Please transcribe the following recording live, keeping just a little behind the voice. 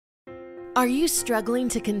Are you struggling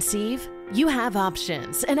to conceive? You have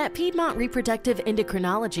options, and at Piedmont Reproductive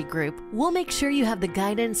Endocrinology Group, we'll make sure you have the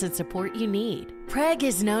guidance and support you need. PREG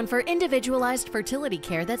is known for individualized fertility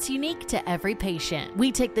care that's unique to every patient. We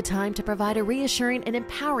take the time to provide a reassuring and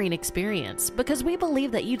empowering experience because we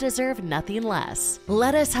believe that you deserve nothing less.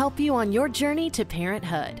 Let us help you on your journey to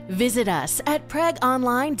parenthood. Visit us at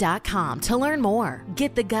pregonline.com to learn more.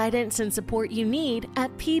 Get the guidance and support you need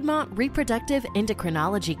at Piedmont Reproductive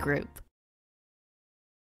Endocrinology Group.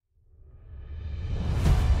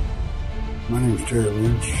 My name is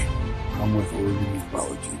Linch. I'm with Oregon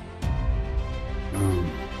Ufology.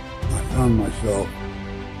 I found myself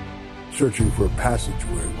searching for a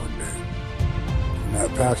passageway one day. And that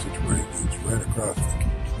passageway leads right across the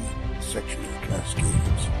complete section of the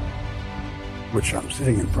Cascadias, which I'm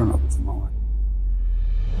sitting in front of at the moment.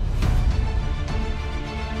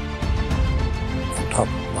 On top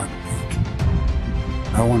of my peak.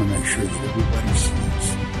 I want to make sure that everybody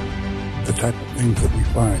sees the type of things that we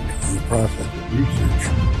find in the process of research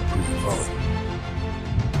for ufology.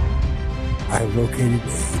 I have located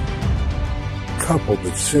a couple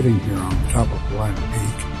that's sitting here on the top of Lima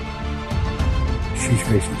Peak. She's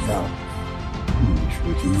facing south. He's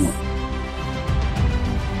facing north.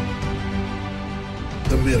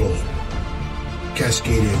 The Middle,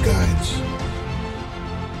 Cascadia Guides,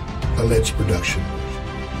 a Linch production,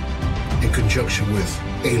 in conjunction with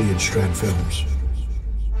Alien Strand Films.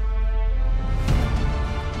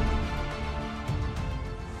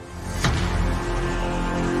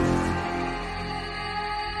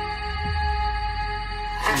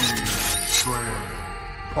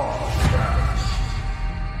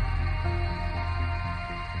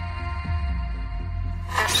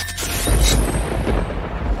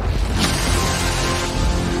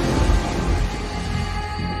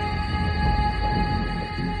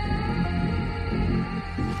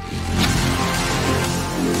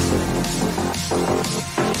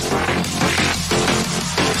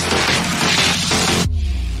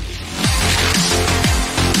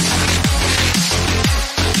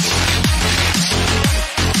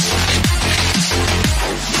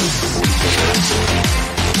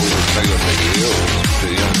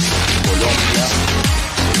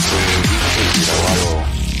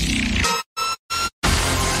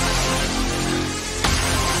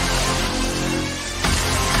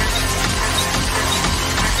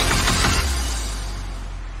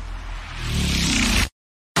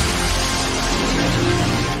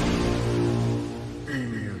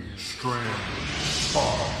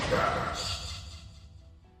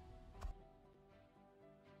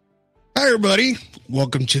 Hi, everybody.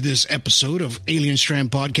 Welcome to this episode of Alien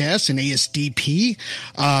Strand Podcast and ASDP.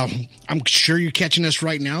 I'm sure you're catching us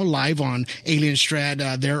right now live on Alien Strand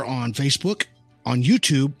there on Facebook, on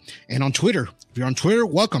YouTube, and on Twitter. If you're on Twitter,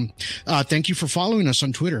 welcome. Thank you for following us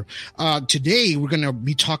on Twitter. Today, we're going to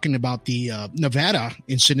be talking about the Nevada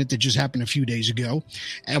incident that just happened a few days ago.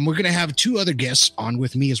 And we're going to have two other guests on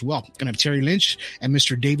with me as well. We're going to have Terry Linch and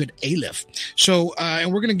Mr. David Aliff. So,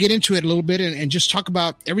 and we're going to get into it a little bit and just talk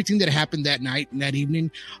about everything that happened that night and that evening.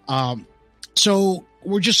 So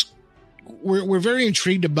we're very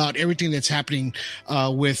intrigued about everything that's happening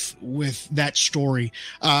with that story.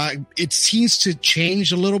 It seems to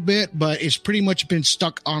change a little bit, but it's pretty much been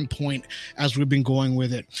stuck on point as we've been going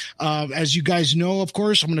with it. As you guys know, of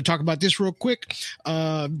course, I'm going to talk about this real quick.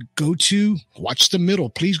 Go to Watch the Middle.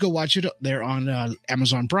 Please go watch it there on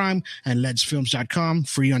Amazon Prime and ledsfilms.com,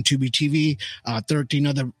 free on Tubi TV, 13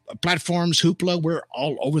 other platforms, Hoopla. We're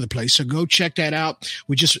all over the place. So go check that out.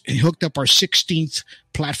 We just hooked up our 16th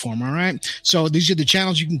platform. All right. So these are the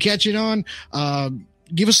channels you can catch it on.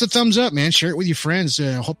 Give us a thumbs up, man. Share it with your friends.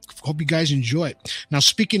 Hope you guys enjoy it. Now,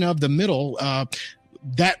 speaking of The Middle,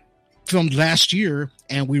 that filmed last year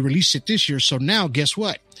and we released it this year. So now guess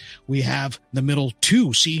what? We have The Middle 2,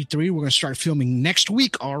 CE3. We're going to start filming next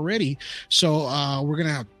week already. So we're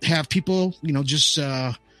going to have people, just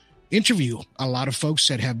interview a lot of folks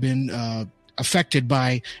that have been affected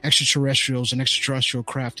by extraterrestrials and extraterrestrial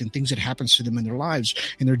craft and things that happens to them in their lives,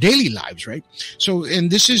 in their daily lives, right? So,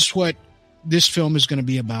 and this is what this film is going to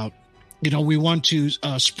be about. We want to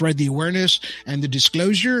spread the awareness and the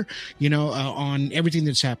disclosure, on everything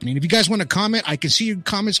that's happening. If you guys want to comment, I can see your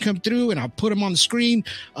comments come through and I'll put them on the screen,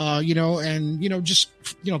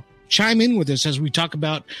 chime in with us as we talk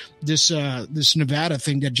about this Nevada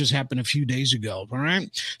thing that just happened a few days ago. All right.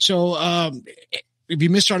 So, if you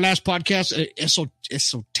missed our last podcast,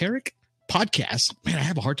 esoteric podcast. Man, I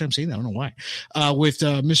have a hard time saying that. I don't know why. With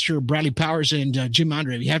Mr. Bradley Powers and Jim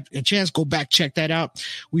Andre. If you have a chance, go back, check that out.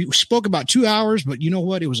 We spoke about 2 hours, but you know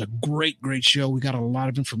what? It was a great show. We got a lot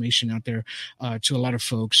of information out there to a lot of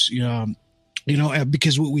folks.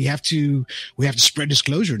 Because we have to spread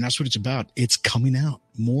disclosure, and that's what it's about. It's coming out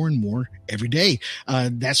more and more every day.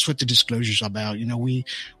 That's what the disclosure is about.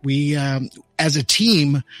 We as a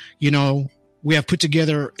team, we have put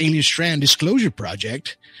together Alien Strand Disclosure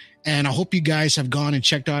Project. And I hope you guys have gone and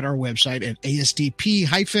checked out our website at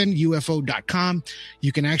asdp-ufo.com.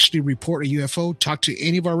 You can actually report a UFO, talk to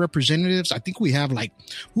any of our representatives. I think we have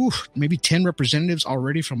maybe 10 representatives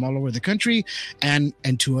already from all over the country and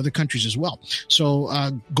 2 other countries as well.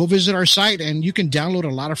 So go visit our site, and you can download a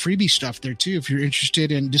lot of freebie stuff there too. If you're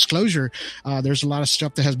interested in disclosure, there's a lot of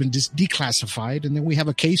stuff that has been declassified, and then we have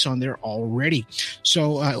a case on there already.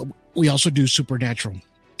 So we also do supernatural.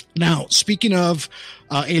 Now, speaking of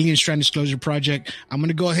Alien Strand Disclosure Project, I'm going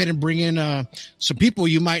to go ahead and bring in some people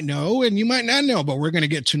you might know and you might not know, but we're going to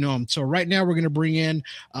get to know them. So right now we're going to bring in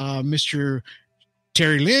Mr.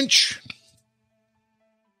 Terry Linch.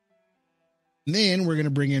 And then we're going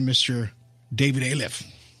to bring in Mr. David Aliff.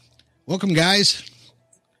 Welcome, guys.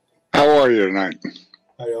 How are you tonight?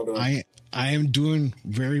 How y'all doing? I am doing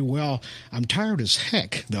very well. I'm tired as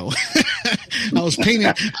heck, though. I was painting.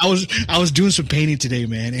 I was doing some painting today,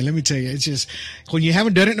 man. And let me tell you, it's just when you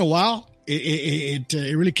haven't done it in a while, it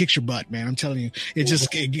really kicks your butt, man. I'm telling you,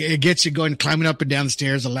 it gets you going, climbing up and down the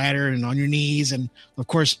stairs, the ladder, and on your knees. And of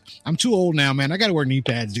course, I'm too old now, man. I got to wear knee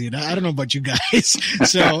pads, dude. I don't know about you guys.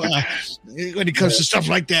 So when it comes to stuff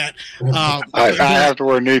like that, I have to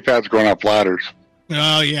wear knee pads going up ladders.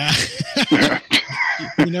 Oh yeah.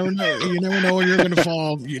 You never know. You never know when you're going to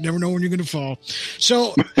fall. You never know when you're going to fall.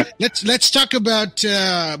 So let's talk about.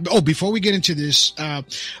 Before we get into this,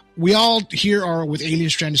 we all here are with Alien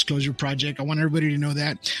Strand Disclosure Project. I want everybody to know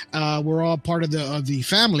that we're all part of the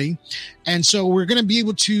family, and so we're going to be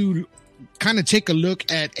able to kind of take a look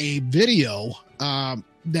at a video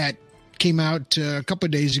that came out a couple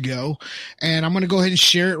of days ago, and I'm going to go ahead and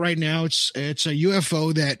share it right now. It's a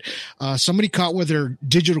UFO that somebody caught with their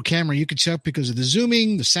digital camera. You can tell because of the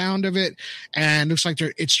zooming, the sound of it, and it looks like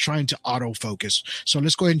it's trying to autofocus. So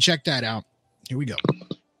let's go ahead and check that out. Here we go.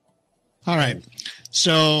 All right.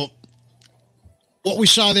 So what we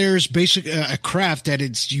saw there is basically a craft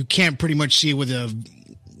that you can't pretty much see with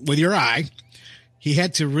your eye. He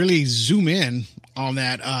had to really zoom in on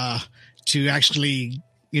that to actually,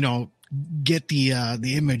 get the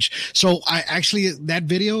image. So that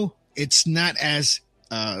video, it's not as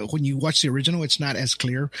when you watch the original, it's not as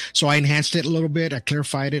clear. So I enhanced it a little bit. I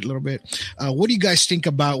clarified it a little bit. What do you guys think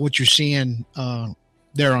about what you're seeing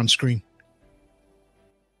there on screen?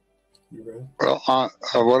 Well,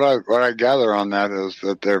 what I gather on that is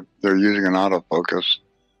that they're using an autofocus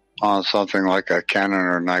on something like a Canon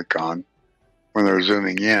or Nikon when they're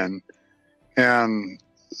zooming in, and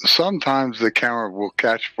sometimes the camera will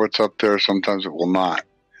catch what's up there, sometimes it will not.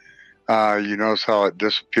 You notice how it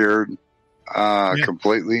disappeared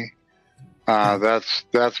completely?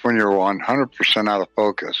 That's when you're 100% out of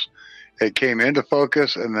focus. It came into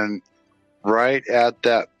focus, and then right at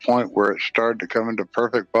that point where it started to come into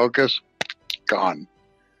perfect focus, gone.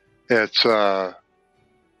 It's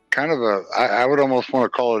kind of I would almost want to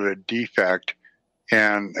call it a defect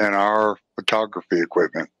in our photography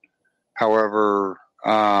equipment. However,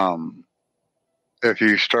 if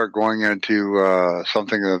you start going into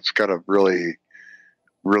something that's got a really,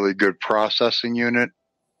 really good processing unit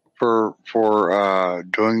for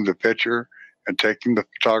doing the picture and taking the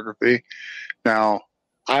photography. Now,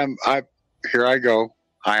 here I go.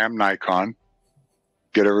 I am Nikon.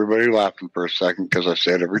 Get everybody laughing for a second because I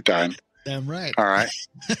say it every time. Damn right. All right.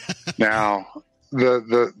 Now,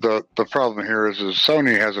 the problem here is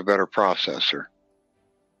Sony has a better processor.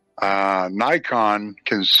 Nikon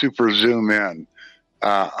can super zoom in.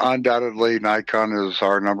 Undoubtedly, Nikon is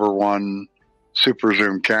our number one super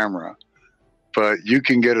zoom camera. But you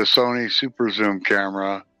can get a Sony super zoom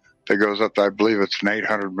camera that goes up to, I believe it's an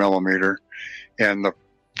 800 millimeter, and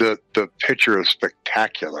the picture is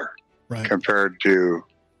spectacular compared to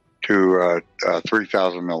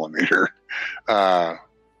 3000 millimeter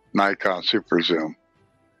Nikon super zoom.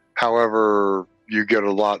 However, you get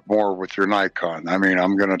a lot more with your Nikon. I mean,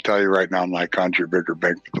 I'm going to tell you right now, Nikon's your bigger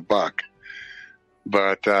bang for the buck.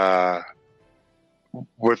 But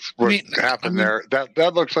what happened there,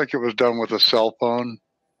 that looks like it was done with a cell phone.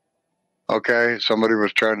 Okay, somebody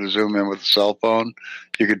was trying to zoom in with a cell phone.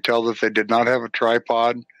 You could tell that they did not have a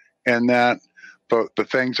tripod in that. But the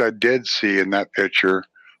things I did see in that picture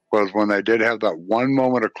was when they did have that one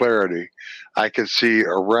moment of clarity, I could see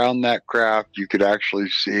around that craft, you could actually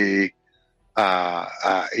see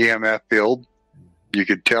EMF field. You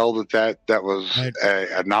could tell that was an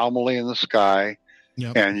anomaly in the sky,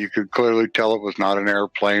 and you could clearly tell it was not an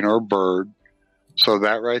airplane or a bird. So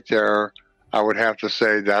that right there, I would have to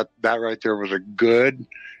say that right there was a good,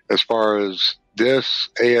 as far as this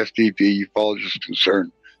ASDP ufologist is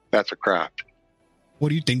concerned, that's a craft. What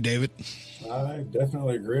do you think, David? I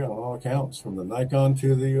definitely agree on all accounts, from the Nikon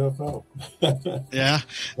to the UFO. Yeah.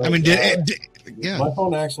 But, I mean, my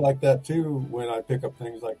phone acts like that too when I pick up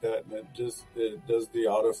things like that, and it does the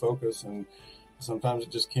autofocus, and sometimes it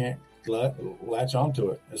just can't latch onto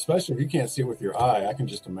it, especially if you can't see it with your eye. I can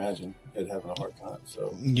just imagine it having a hard time.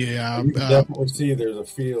 So yeah, you can definitely see there's a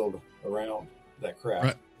field around that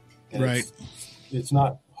craft. Right. It's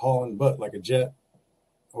not hauling butt like a jet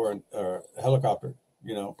or a helicopter,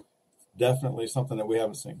 definitely something that we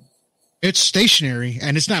haven't seen. It's stationary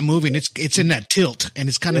and it's not moving. It's in that tilt and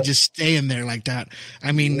it's kind of just staying there like that.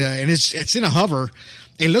 I mean, and it's in a hover.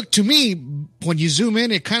 It looked to me, when you zoom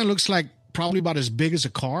in, it kind of looks like probably about as big as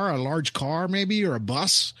a large car maybe, or a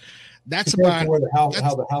bus. That's about where how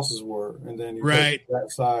the houses were. And then you take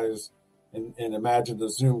that size and imagine the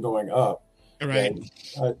zoom going up. Right.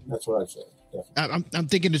 That's what I'd say. I'm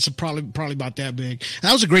thinking it's probably about that big.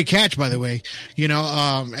 That was a great catch, by the way.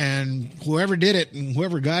 And whoever did it and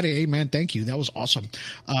whoever got it, hey man, thank you. That was awesome.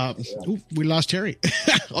 We lost Terry.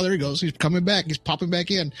 Oh, there he goes. He's coming back. He's popping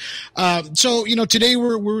back in. So today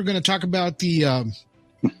we're going to talk about the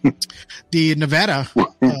Nevada. We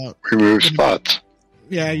move spots.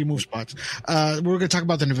 Yeah, you move spots. We're going to talk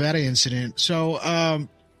about the Nevada incident. So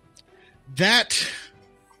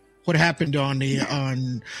what happened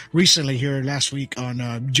on recently here last week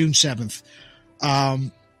on June 7th.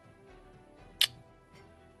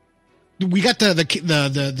 We got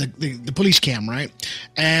the police cam, right?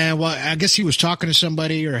 And I guess he was talking to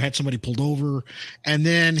somebody or had somebody pulled over, and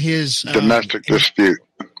then his domestic dispute.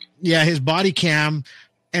 Yeah, his body cam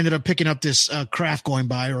ended up picking up this craft going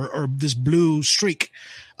by, or this blue streaking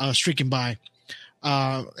by,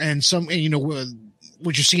 and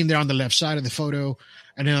what you're seeing there on the left side of the photo.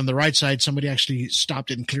 And then on the right side, somebody actually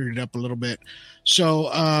stopped it and cleared it up a little bit. So,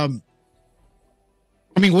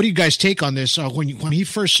 what do you guys take on this? When he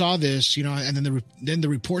first saw this, and then the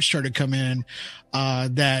report started coming in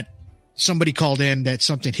that somebody called in that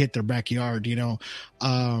something hit their backyard.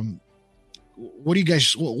 What do you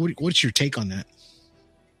guys? What's your take on that?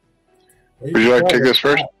 Would you like to take this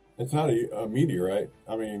first? It's not a meteorite.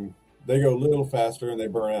 I mean, they go a little faster and they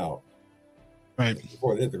burn out. Right.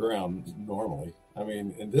 Before they hit the ground normally. I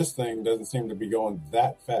mean, and this thing doesn't seem to be going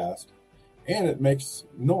that fast, and it makes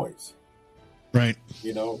noise. Right.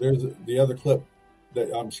 There's the other clip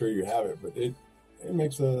that I'm sure you have it, but it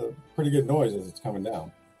makes a pretty good noise as it's coming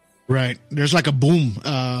down. Right. There's like a boom.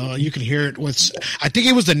 You can hear it I think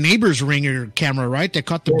it was the neighbor's ringer camera, right? That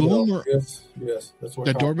caught the boom? Yes. That's what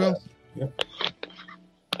the doorbell? Yep.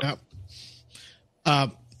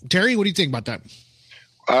 Terry, what do you think about that?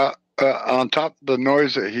 On top of the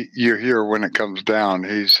noise that you hear when it comes down,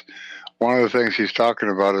 one of the things he's talking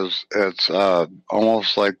about is it's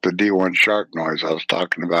almost like the D1 sharp noise I was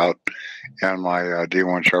talking about and my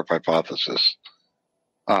D1 sharp hypothesis.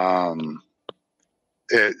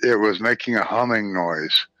 It was making a humming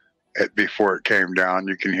noise before it came down.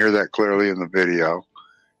 You can hear that clearly in the video.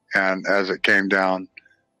 And as it came down,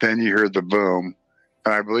 then you heard the boom.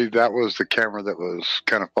 And I believe that was the camera that was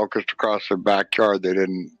kind of focused across their backyard. They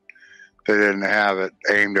didn't have it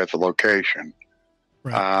aimed at the location.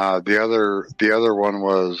 Right. The other one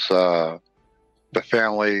was the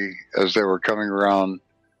family, as they were coming around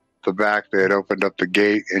the back, they had opened up the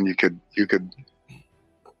gate, and you could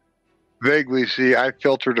vaguely see. I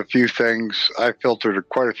filtered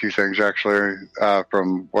quite a few things actually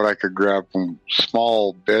from what I could grab from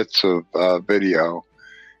small bits of video,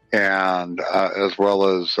 and as well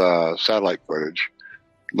as satellite footage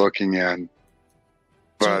looking in.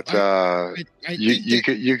 But you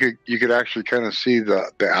could actually kind of see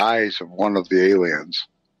the eyes of one of the aliens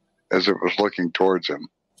as it was looking towards him.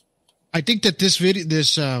 I think that this video,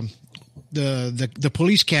 the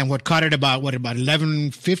police cam, caught it about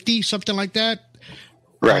 11:50, something like that,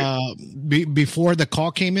 right? Before the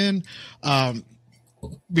call came in,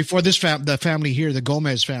 before the family here, the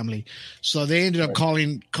Gomez family, so they ended up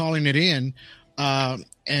calling it in.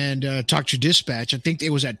 And talk to dispatch. I think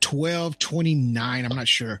it was at 12:29. I'm not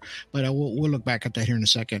sure, but we'll look back at that here in a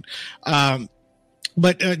second.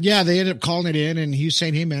 But they ended up calling it in, and he was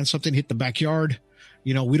saying, "Hey man, something hit the backyard."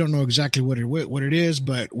 we don't know exactly what it is,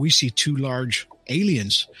 but we see two large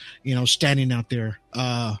aliens, standing out there.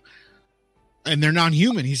 And they're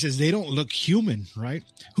non-human. He says they don't look human, right?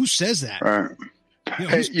 Who says that? Right.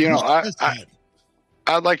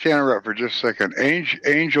 I'd like to interrupt for just a second.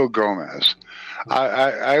 Angel Gomez,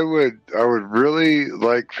 I would really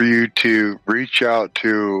like for you to reach out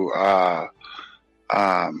to our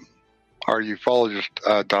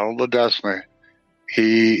ufologist, Donald Ledesma.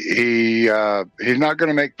 He's not going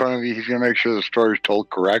to make fun of you. He's going to make sure the story is told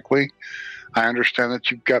correctly. I understand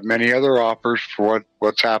that you've got many other offers for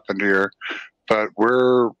what's happened here, but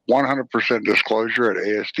we're 100% disclosure at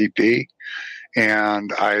ASDP,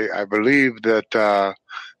 and I believe that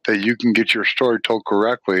you can get your story told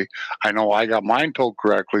correctly. I know I got mine told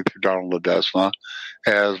correctly through Donald Ledesma,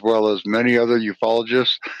 as well as many other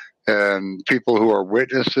ufologists and people who are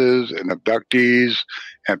witnesses and abductees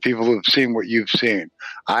and people who have seen what you've seen.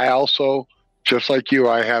 I also, just like you,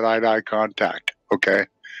 I had eye-to-eye contact. Okay,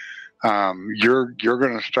 you're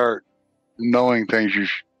going to start knowing things you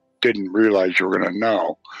didn't realize you were going to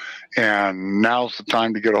know, and now's the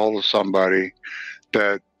time to get a hold of somebody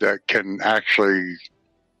that can actually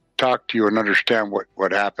talk to you and understand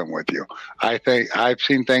what happened with you. I think I've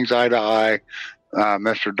seen things eye to eye.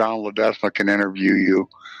 Mr. Donald Ledesma can interview you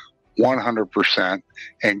 100%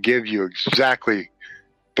 and give you exactly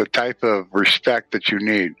the type of respect that you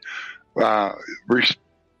need.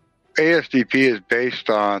 ASDP is based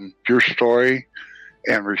on your story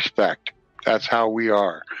and respect. That's how we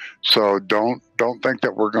are. So don't think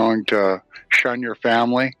that we're going to shun your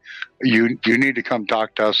family. You need to come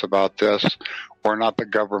talk to us about this. We're not the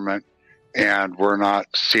government, and we're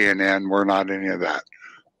not CNN. We're not any of that.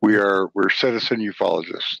 We're citizen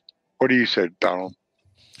ufologists. What do you say, Donald?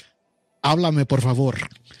 Háblame, por favor.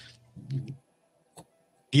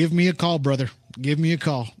 Give me a call, brother. Give me a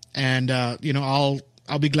call, and I'll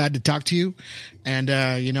be glad to talk to you, and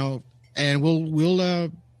and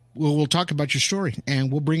we'll talk about your story,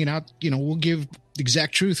 and we'll bring it out. We'll give the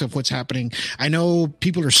exact truth of what's happening. I know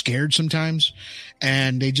people are scared sometimes,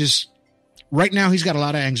 and they just. Right now, he's got a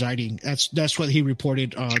lot of anxiety. That's what he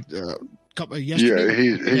reported yesterday. Yeah,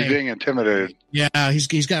 he's being intimidated. Yeah,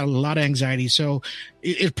 he's got a lot of anxiety. So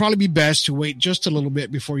it'd probably be best to wait just a little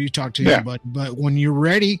bit before you talk to him. But when you're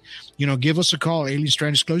ready, give us a call, Alien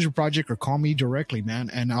Strand Disclosure Project, or call me directly, man,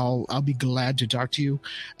 and I'll be glad to talk to you,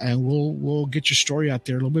 and we'll get your story out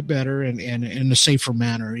there a little bit better and in a safer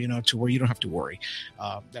manner, to where you don't have to worry.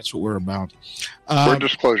 That's what we're about. For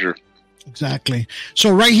disclosure. Exactly.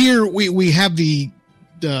 So right here we have the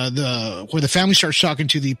where the family starts talking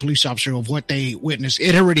to the police officer of what they witnessed.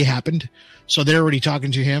 It already happened, so they're already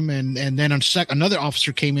talking to him, and then another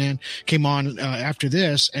officer came on after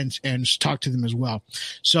this and talked to them as well.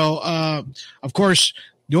 So of course,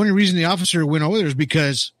 the only reason the officer went over there is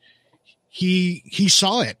because he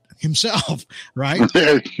saw it himself, right?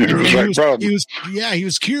 He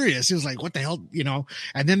was curious. He was like, what the hell,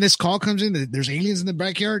 and then this call comes in that there's aliens in the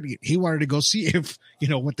backyard. He wanted to go see if,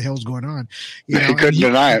 what the hell's going on. He couldn't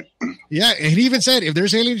deny it. Yeah. And he even said, if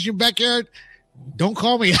there's aliens in your backyard, don't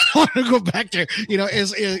call me. I don't want to go back there.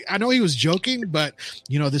 I know he was joking, but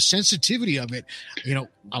the sensitivity of it,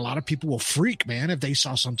 a lot of people will freak, man, if they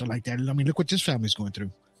saw something like that. I mean, look what this family's going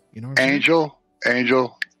through. Angel,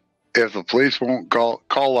 if the police won't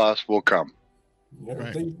call us, we'll come.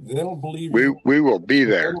 Right. They don't believe you. We will be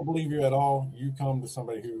there. They don't believe you at all. You come to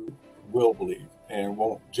somebody who will believe and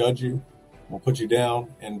won't judge you, won't put you down,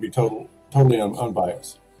 and be totally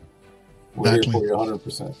unbiased. We're here for you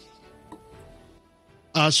 100%.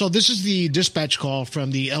 So this is the dispatch call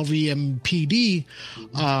from the LVMPD,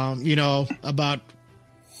 about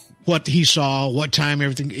what he saw, what time,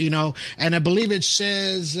 everything, and I believe it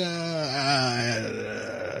says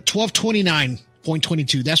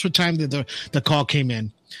 12:29.22. That's what time the call came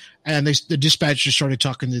in, and the dispatcher started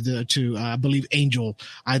talking to I believe Angel.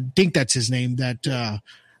 I think that's his name. That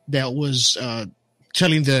was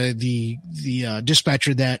telling the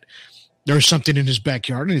dispatcher that there's something in his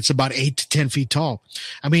backyard, and it's about 8 to 10 feet tall.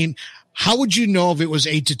 I mean, how would you know if it was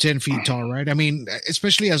 8 to 10 feet tall, right? I mean,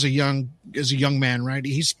 especially as a young man, right?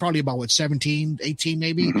 He's probably about 17, 18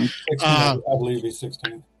 maybe. Mm-hmm. 16, I believe he's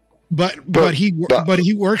 16. But he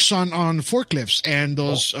works on forklifts and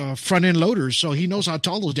those front end loaders, so he knows how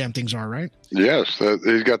tall those damn things are, right? Yes,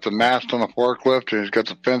 he's got the mast on the forklift, and he's got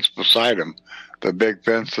the fence beside him, the big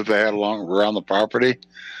fence that they had around the property,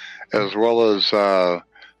 as well as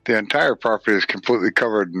the entire property is completely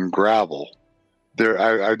covered in gravel.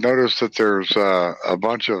 I noticed that there's a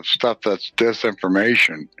bunch of stuff that's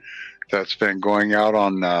disinformation that's been going out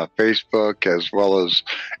on Facebook as well as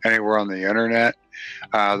anywhere on the internet.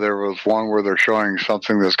 There was one where they're showing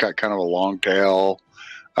something that's got kind of a long tail.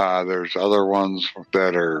 There's other ones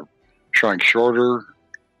that are showing shorter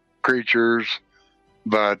creatures,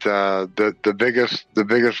 but the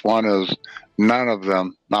biggest one is none of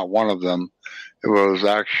them, not one of them. It was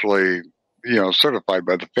actually, certified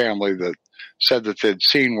by the family that said that they'd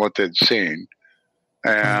seen what they'd seen.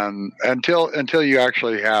 And until you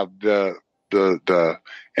actually have the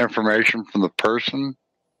information from the person,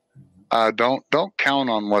 don't count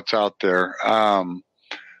on what's out there.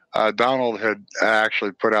 Donald had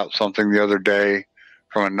actually put out something the other day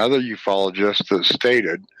from another ufologist that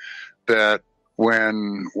stated that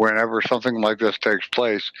whenever something like this takes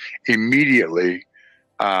place, immediately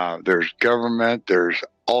there's government, there's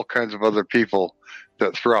all kinds of other people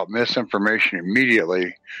that throw out misinformation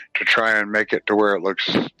immediately to try and make it to where it looks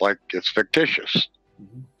like it's fictitious.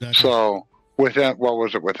 Mm-hmm. So within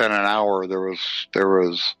an hour, there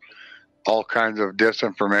was all kinds of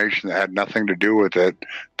disinformation that had nothing to do with it,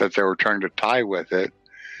 that they were trying to tie with it.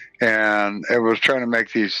 And it was trying to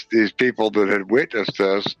make these people that had witnessed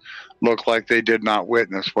this look like they did not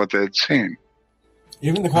witness what they'd seen.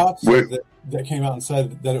 Even the cops that came out and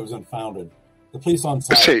said that it was unfounded. The police on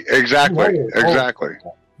site. See, exactly.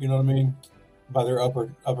 You know what I mean? By their upper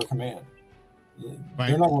command.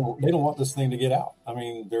 Right. They don't want this thing to get out. I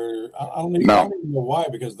mean, I don't even know why,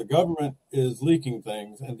 because the government is leaking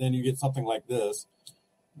things, and then you get something like this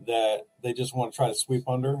that they just want to try to sweep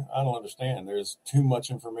under. I don't understand. There's too much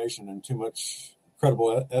information and too much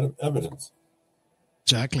credible evidence.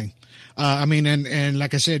 Exactly. And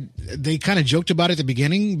like I said, they kind of joked about it at the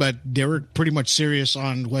beginning, but they were pretty much serious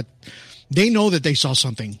on what they know, that they saw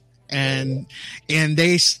something. And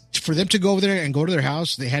they, for them to go over there and go to their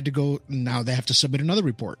house, they had to go. Now they have to submit another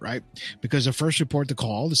report, right? Because the first report, the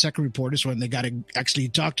call, the second report is when they got to actually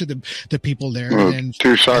talk to the people there. And then,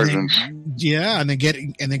 two sergeants. And then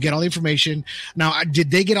get all the information. Now, did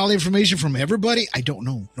they get all the information from everybody? I don't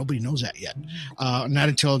know. Nobody knows that yet. Not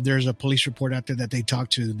until there's a police report out there that they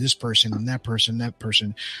talked to this person and that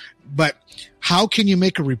person. But how can you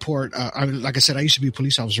make a report? Like I said, I used to be a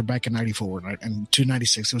police officer back in 94 and to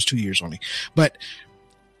 96. It was 2 years only. But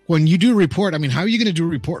when you do a report, how are you going to do a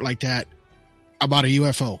report like that about a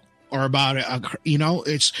UFO or about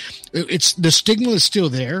it's the stigma is still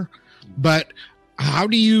there, but how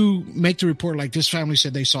do you make the report like this family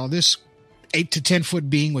said they saw this 8 to 10 foot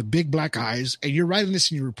being with big black eyes, and you're writing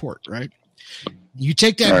this in your report, right? You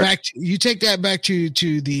take that back. You take that back to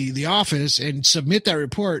the office and submit that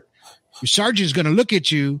report. Your sergeant is going to look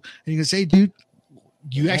at you and you're going to say, "Dude,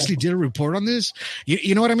 you actually did a report on this."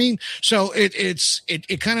 You know what I mean? So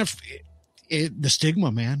it kind of the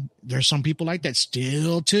stigma, man. There's some people like that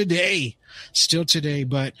still today.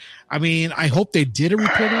 But I hope they did a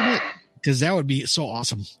report on it, because that would be so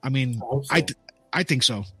awesome. I think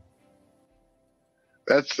so.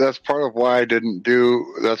 That's part of why I didn't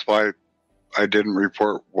do. That's why I didn't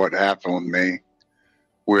report what happened with me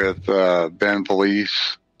with Bend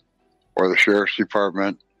Police or the Sheriff's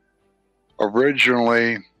Department.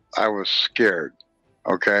 Originally, I was scared,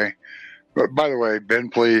 okay? But by the way,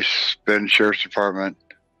 Bend Police, Bend Sheriff's Department,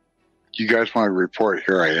 you guys want to report,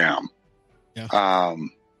 here I am. Yeah.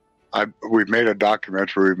 We've made a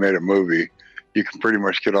documentary, we've made a movie. You can pretty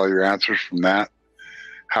much get all your answers from that.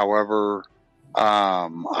 However,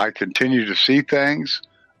 I continue to see things.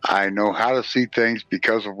 I know how to see things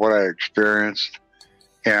because of what I experienced.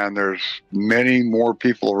 And there's many more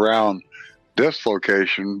people around this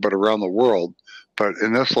location, but around the world, but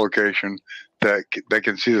in this location, that they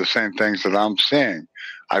can see the same things that I'm seeing.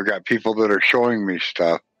 I've got people that are showing me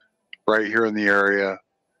stuff right here in the area.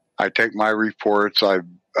 I take my reports. I've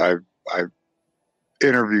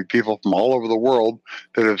interviewed people from all over the world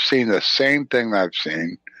that have seen the same thing I've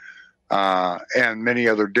seen, and many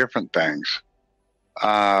other different things.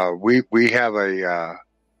 We have a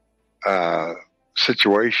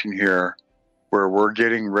situation here where we're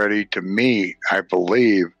getting ready to meet. I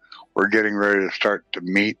believe we're getting ready to start to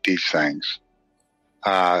meet these things.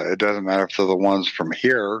 It doesn't matter if they're the ones from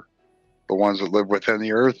here, the ones that live within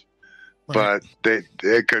the earth, right, but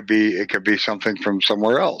it could be something from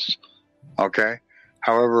somewhere else. Okay.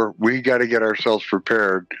 However, we got to get ourselves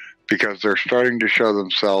prepared, because they're starting to show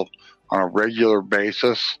themselves on a regular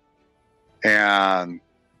basis. And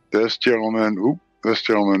this gentleman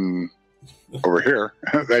over here,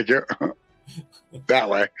 thank you. That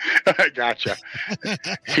way. I gotcha.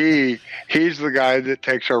 He's the guy that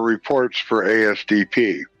takes our reports for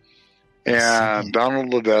ASDP. And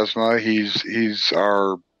Donald Ledesma, he's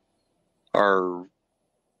our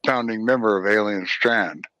founding member of Alien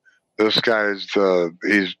Strand. this guy's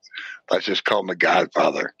let's just call him the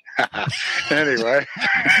Godfather. Anyway,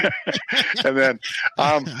 and then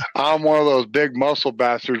I'm one of those big muscle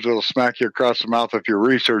bastards that'll smack you across the mouth if your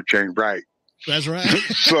research ain't right. That's right.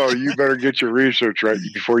 So you better get your research right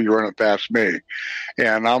before you run it past me.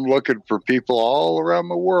 And I'm looking for people all around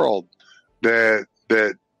the world that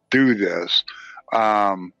do this.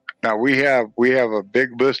 Now we have a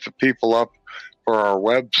big list of people up for our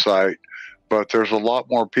website, but there's a lot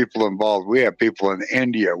more people involved. We have people in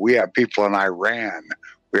India. We have people in Iran.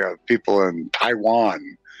 We have people in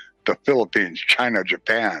Taiwan, the Philippines, China,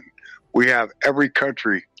 Japan. We have every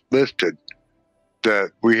country listed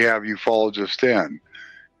that we have ufologists in.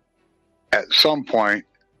 At some point,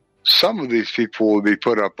 some of these people will be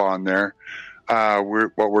put up on there.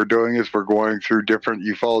 What we're doing is we're going through different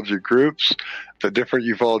ufology groups. The different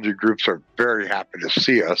ufology groups are very happy to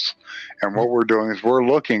see us. And what we're doing is we're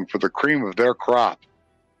looking for the cream of their crop.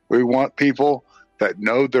 We want people that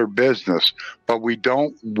know their business, but we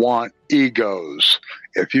don't want egos.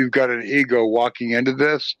 If you've got an ego walking into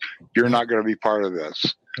this, you're not going to be part of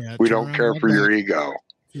this. Yeah, we don't care for your ego.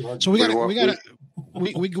 So we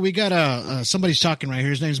got somebody's talking right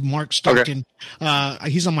here. His name's Mark Stockton. Okay.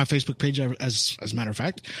 He's on my Facebook page as a matter of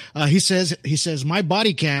fact. He says my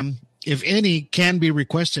body cam, if any, can be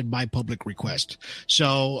requested by public request.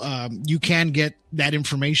 So you can get that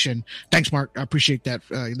information. Thanks, Mark. I appreciate that.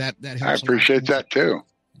 That helps. I appreciate that too.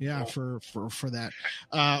 Yeah, for that.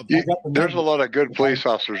 There's a lot of good police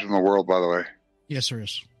officers in the world, by the way. Yes, there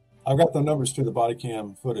is. I've got the numbers to the body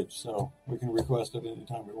cam footage, so we can request it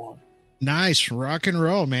anytime we want. Nice. Rock and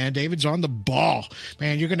roll, man. David's on the ball.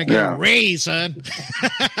 Man, you're going to get a raise, son.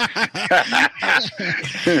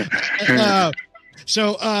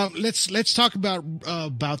 So let's talk about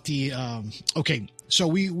the okay. So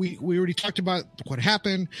we already talked about what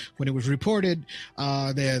happened when it was reported,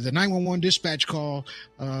 the 911 dispatch call,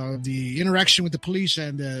 the interaction with the police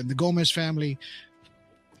and the Gomez family.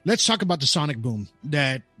 Let's talk about the sonic boom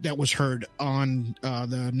that was heard on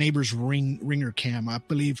the neighbor's ringer cam. I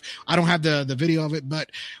believe I don't have the video of it, but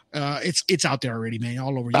it's out there already, man,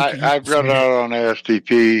 all over. I've got it out on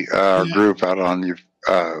ASDP group out on you.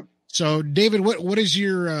 So, David, what is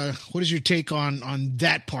your take on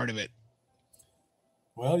that part of it?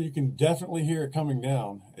 Well, you can definitely hear it coming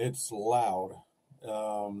down. It's loud.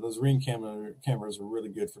 Those ring cameras are really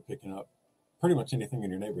good for picking up pretty much anything in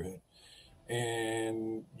your neighborhood.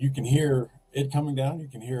 And you can hear it coming down. You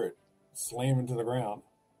can hear it slam into the ground.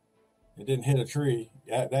 It didn't hit a tree.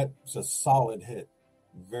 Yeah, that's a solid hit.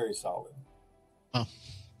 Very solid. Oh,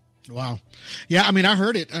 wow. Yeah, I mean, I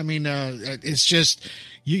heard it. I mean, it's just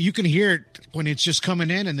you can hear it when it's just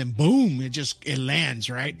coming in, and then boom, it lands,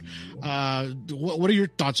 right? What are your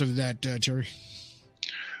thoughts of that, Terry?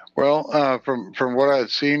 Well, from what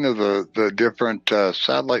I've seen of the different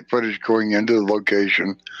satellite footage going into the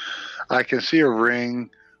location, I can see a ring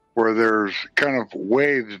where there's kind of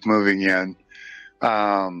waves moving in.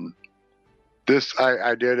 I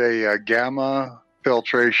did a gamma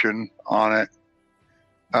filtration on it.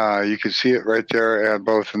 You can see it right there,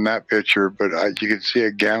 both in that picture, but you can see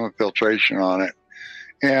a gamma filtration on it.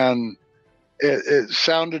 And it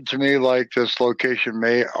sounded to me like this location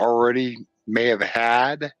may have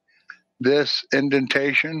had this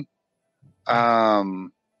indentation.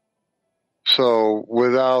 So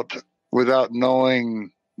without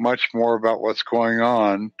knowing much more about what's going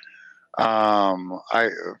on,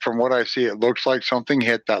 from what I see, it looks like something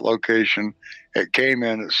hit that location. It came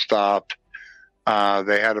in, it stopped.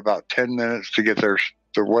 They had about 10 minutes to get their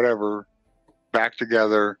whatever back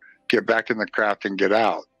together, get back in the craft, and get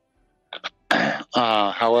out.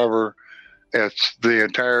 However, it's the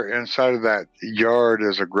entire inside of that yard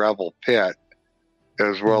is a gravel pit,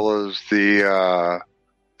 as well as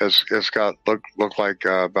it's got look like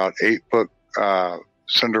about 8-foot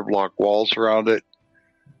cinder block walls around it.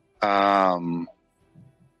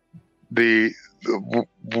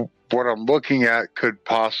 What I'm looking at could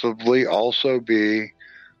possibly also be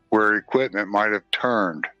where equipment might have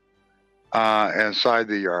turned inside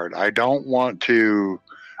the yard. I don't want to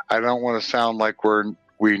sound like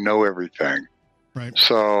we know everything. Right.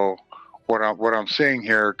 So what I'm seeing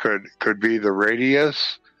here could be the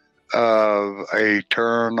radius of a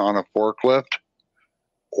turn on a forklift,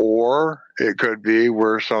 or it could be a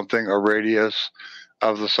radius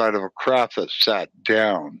of the side of a craft that sat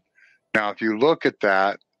down. Now, if you look at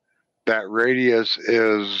that radius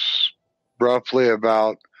is roughly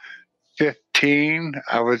about 15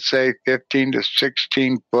 to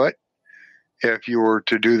 16 foot. If you were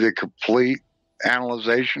to do the complete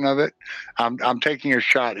analyzation of it, I'm taking a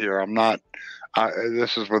shot here. I'm not,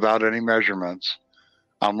 this is without any measurements.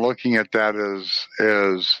 I'm looking at that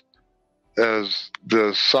as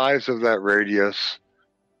the size of that radius.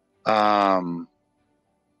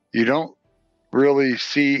 You don't really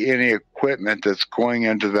see any equipment that's going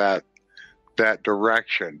into that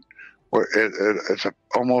direction. It's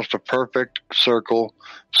almost a perfect circle,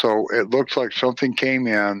 so it looks like something came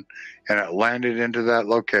in and it landed into that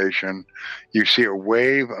location. You see a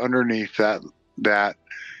wave underneath that.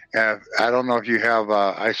 And I don't know if you have.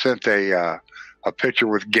 I sent a picture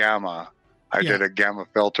with gamma. I did a gamma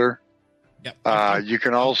filter. Yep. You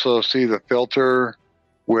can also see the filter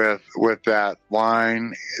with that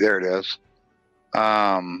line. There it is.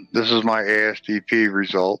 This is my ASDP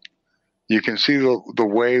result. You can see the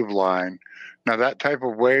wave line. Now that type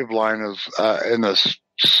of wave line is in the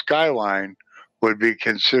skyline would be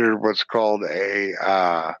considered what's called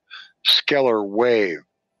a scalar wave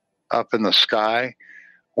up in the sky.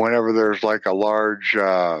 Whenever there's like a large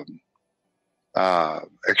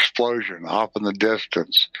explosion off in the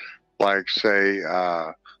distance, like say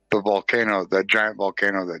the volcano, that giant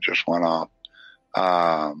volcano that just went off.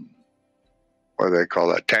 What do they call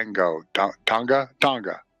that? Tonga.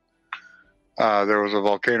 There was a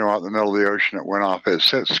volcano out in the middle of the ocean that went off. It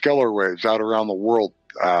sent scalar waves out around the world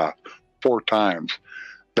 4 times.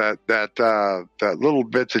 That little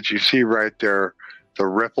bit that you see right there, the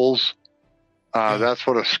ripples, that's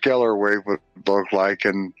what a scalar wave would look like.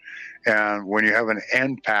 And when you have an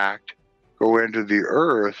impact go into the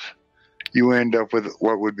Earth, you end up with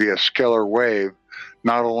what would be a scalar wave,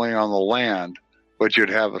 not only on the land, but you'd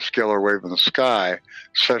have a scalar wave in the sky,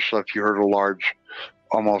 especially if you heard a large,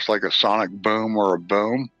 almost like a sonic boom or a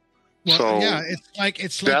boom. Well, so yeah, it's like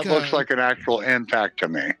that looks like an actual impact to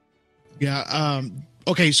me. Yeah.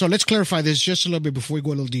 Okay, so let's clarify this just a little bit before we go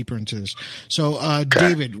a little deeper into this. So,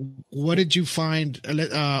 David, what did you find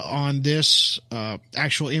on this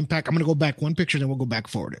actual impact? I'm going to go back one picture, then we'll go back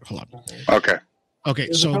forward. Hold on. Okay. Okay,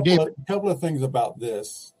 There's so David, a couple of things about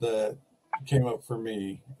this that came up for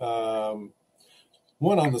me. One,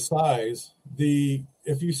 on the size,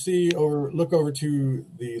 if you look over to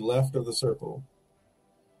the left of the circle,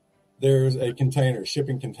 there's a container,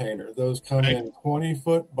 shipping container. Those come in 20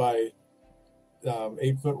 foot by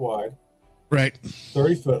 8 foot wide, right,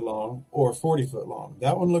 30 foot long, or 40 foot long.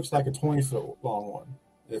 That one looks like a 20 foot long one.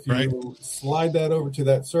 If you slide that over to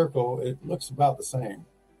that circle, it looks about the same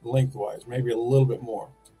lengthwise, maybe a little bit more.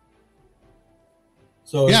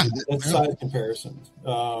 So it's size comparisons.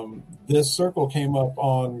 This circle came up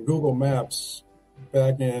on Google Maps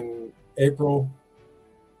back in April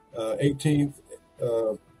 18th,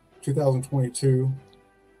 2022,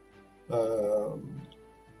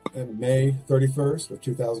 and May 31st of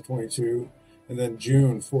 2022, and then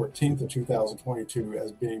June 14th of 2022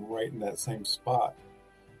 as being right in that same spot.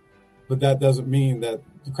 But that doesn't mean that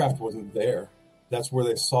the craft wasn't there. That's where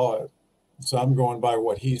they saw it. So I'm going by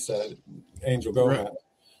what he said, Angel Gomez.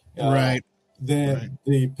 Right. Then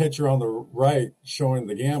the picture on the right showing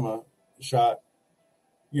the gamma shot,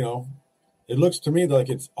 it looks to me like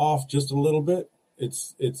it's off just a little bit.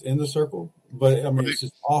 It's in the circle, but I mean, it's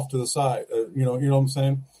just off to the side. You know what I'm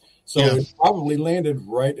saying? So it probably landed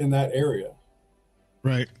right in that area.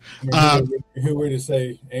 Right. Who were to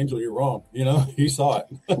say, Angel, you're wrong? He saw it.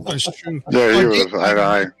 That's true. Yeah, he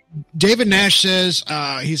was. David Nash says,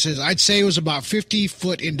 I'd say it was about 50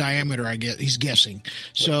 foot in diameter. He's guessing.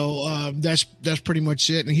 So that's pretty much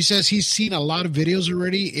it. And he says he's seen a lot of videos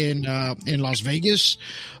already in Las Vegas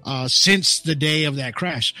since the day of that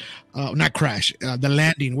crash. Not crash, the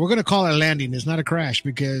landing. We're going to call it a landing. It's not a crash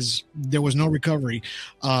because there was no recovery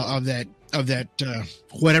of that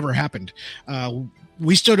whatever happened.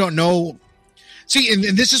 We still don't know. See, and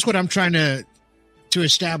this is what I'm trying to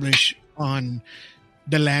establish on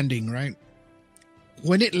the landing, right?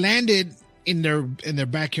 When it landed in their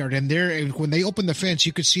backyard, and when they opened the fence,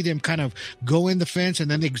 you could see them kind of go in the fence, and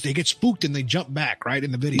then they get spooked and they jump back, right,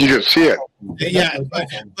 in the video. You can see it. Yeah,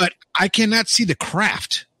 but I cannot see the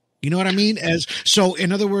craft. You know what I mean? So,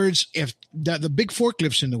 in other words, if the big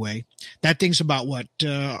forklift's in the way, that thing's about what?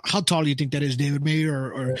 How tall do you think that is, David? Maybe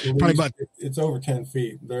or probably about. It's over 10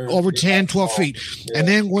 feet. Over 10, 12 feet. Yeah. And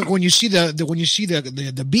then when you see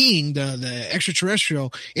the being, the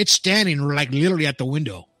extraterrestrial, it's standing like literally at the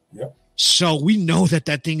window. Yep. So we know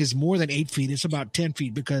that thing is more than 8 feet. It's about 10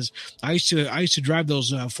 feet because I used to drive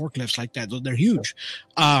those forklifts like that. They're huge.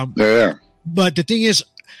 Yeah. But the thing is,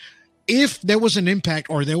 if there was an impact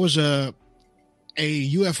or there was a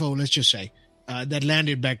UFO, let's just say, that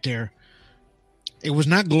landed back there, it was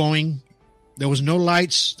not glowing. There was no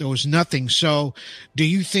lights. There was nothing. So do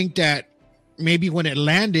you think that maybe when it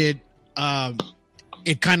landed,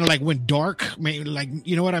 it kind of like went dark, maybe, like,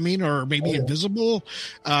 you know what I mean? Or maybe invisible,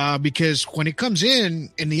 because when it comes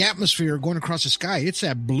in the atmosphere going across the sky, it's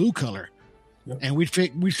that blue color. Yep. And we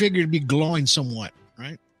figured it'd be glowing somewhat,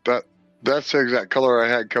 right? That's the exact color I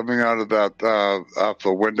had coming out of that off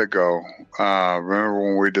the Wendigo. Remember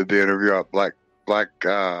when we did the interview at Black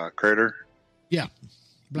Crater? Yeah.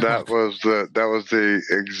 That was the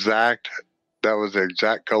exact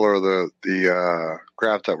color of the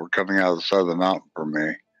craft that were coming out of the side of the mountain for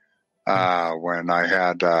me. When I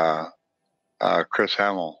had Chris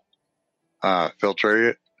Hamill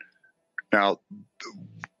filtrate it. Now,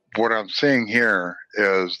 what I'm seeing here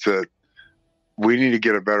is that we need to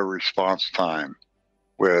get a better response time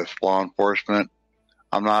with law enforcement.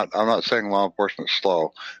 I'm not saying law enforcement's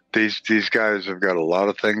slow. These guys have got a lot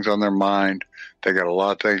of things on their mind. They got a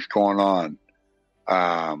lot of things going on.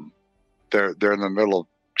 They're in the middle of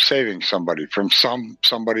saving somebody from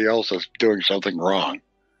somebody else that's doing something wrong.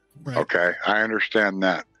 Right. Okay, I understand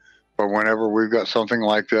that. But whenever we've got something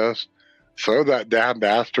like this, throw that damn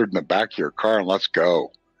bastard in the back of your car and let's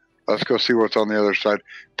go. Let's go see what's on the other side.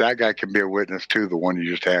 That guy can be a witness too, the one you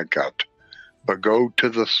just handcuffed. But go to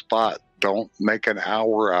the spot. Don't make an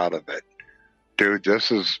hour out of it. Dude,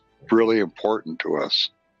 this is really important to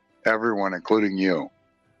us. Everyone, including you.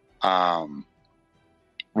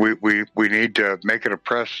 We need to make it a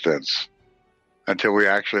precedence until we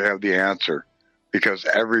actually have the answer, because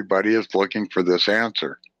everybody is looking for this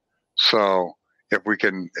answer. So if we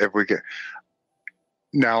can,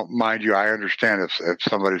 now, mind you, I understand if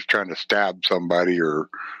somebody's trying to stab somebody or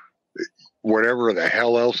whatever the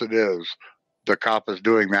hell else it is the cop is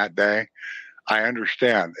doing that day, I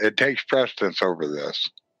understand. It takes precedence over this.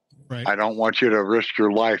 Right. I don't want you to risk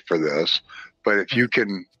your life for this, but if you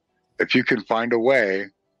can find a way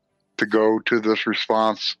to go to this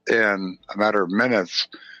response in a matter of minutes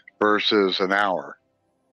versus an hour.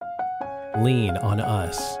 Lean on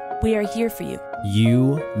us. We are here for you.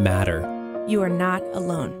 You matter. You are not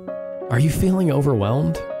alone. Are you feeling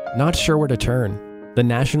overwhelmed? Not sure where to turn? The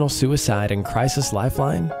National Suicide and Crisis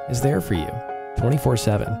Lifeline is there for you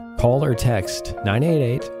 24/7. Call or text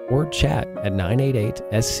 988 or chat at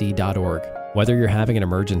 988sc.org. Whether you're having an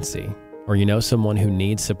emergency or you know someone who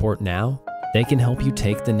needs support now, they can help you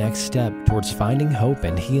take the next step towards finding hope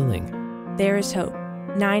and healing. There is hope.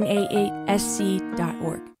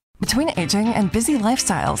 988sc.org. Between aging and busy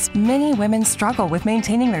lifestyles, many women struggle with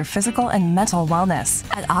maintaining their physical and mental wellness.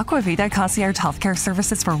 At Aquavita Concierge Healthcare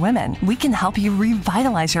Services for Women, we can help you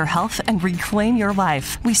revitalize your health and reclaim your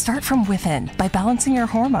life. We start from within by balancing your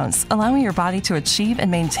hormones, allowing your body to achieve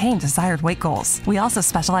and maintain desired weight goals. We also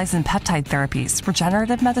specialize in peptide therapies,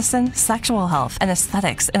 regenerative medicine, sexual health, and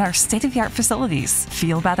aesthetics in our state-of-the-art facilities.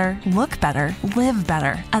 Feel better, look better, live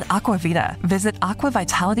better at Aquavita. Visit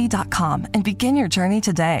aquavitality.com and begin your journey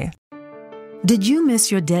today. Did you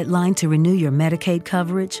miss your deadline to renew your Medicaid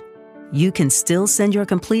coverage? You can still send your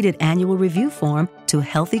completed annual review form to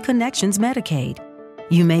Healthy Connections Medicaid.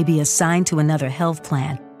 You may be assigned to another health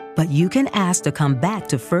plan, but you can ask to come back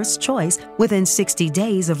to First Choice within 60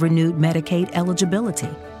 days of renewed Medicaid eligibility.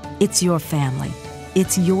 It's your family.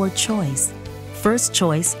 It's your choice. First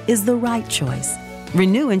Choice is the right choice.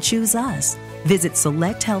 Renew and choose us. Visit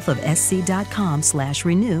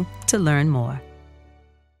selecthealthofsc.com/renew to learn more.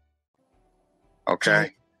 Okay.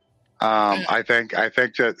 I think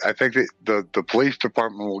that the police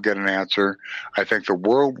department will get an answer. I think the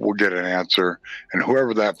world will get an answer, and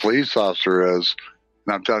whoever that police officer is,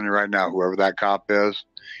 and I'm telling you right now, whoever that cop is,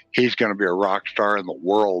 he's going to be a rock star in the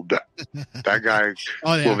world. That guy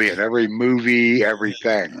will be in every movie,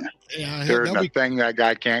 everything. Yeah, there's nothing that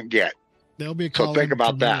guy can't get. They'll be so think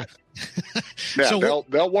about that. Yeah, so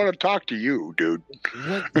they'll want to talk to you, dude.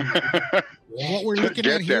 What we're looking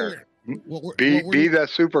at here. Be that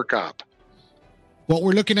super cop. What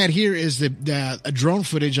we're looking at here is the drone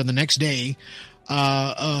footage on the next day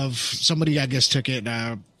of somebody, I guess, took it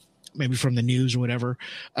maybe from the news or whatever.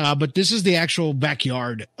 But this is the actual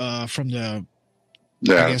backyard from the.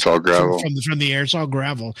 Yeah, it's all gravel. From the air, it's all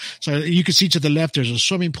gravel. So you can see to the left, there's a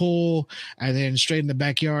swimming pool, and then straight in the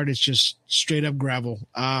backyard, it's just straight up gravel.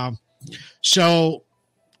 So,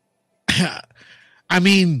 I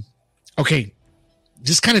mean, okay.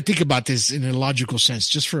 Just kind of think about this in a logical sense,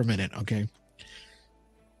 just for a minute, okay?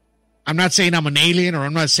 I'm not saying I'm an alien, or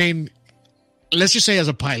I'm not saying. Let's just say as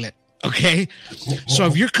a pilot, okay?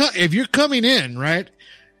 So if you're coming in, right,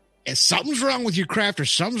 and something's wrong with your craft or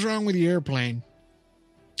something's wrong with your airplane,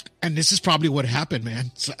 and this is probably what happened, man.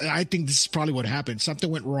 So I think this is probably what happened. Something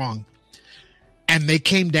went wrong, and they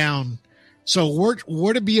came down. So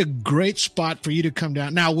were to be a great spot for you to come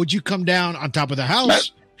down. Now, would you come down on top of the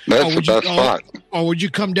house? That's the best spot. Or would you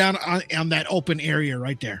come down on that open area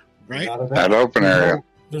right there? Right, that open area.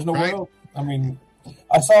 There's no way else. I mean,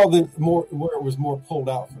 I saw the more where it was more pulled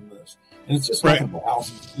out from this, and it's just like the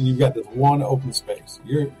houses. And you've got this one open space.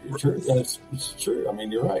 You're true. It's true. I mean,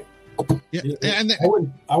 you're right. Yeah,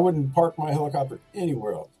 I wouldn't park my helicopter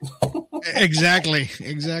anywhere else. Exactly,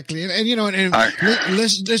 and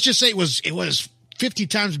let's just say it was 50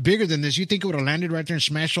 times bigger than this. You think it would have landed right there and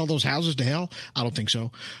smashed all those houses to hell? I don't think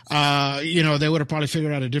so. They would have probably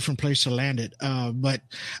figured out a different place to land it. But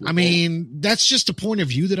I mean, that's just the point of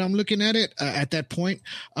view that I'm looking at it at that point.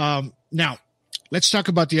 Now, let's talk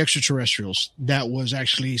about the extraterrestrials that was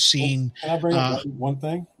actually seen. Can I bring up one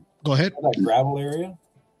thing? Go ahead. That gravel area.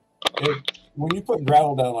 When you put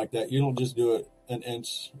gravel down like that, you don't just do it an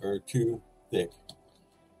inch or two thick.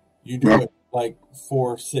 You do it like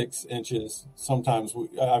 4-6 inches. Sometimes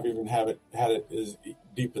I've even had it as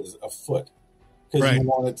deep as a foot, because you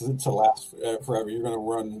want it to last forever. You're going to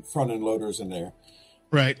run front end loaders in there.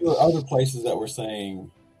 Right. There are other places that were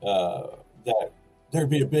saying that there'd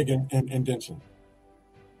be a big indentation.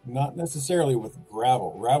 Not necessarily with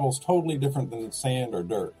gravel. Gravel's totally different than sand or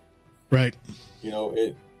dirt. Right.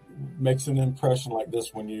 It makes an impression like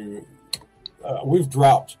this when we've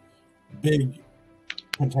dropped big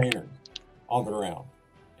containers on the ground,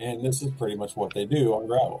 and this is pretty much what they do on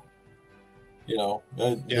gravel.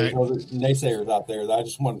 There's other naysayers out there that I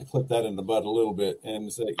just wanted to clip that in the bud a little bit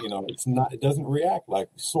and say, it doesn't react like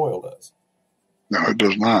soil does. No, it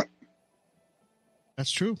does not.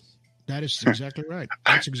 That's true. That is exactly right.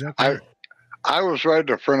 That's exactly right. I was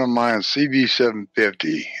riding a friend of mine's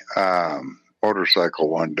CB750 motorcycle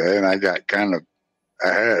one day, and I got kind of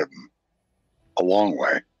ahead of him a long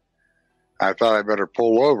way. I thought I better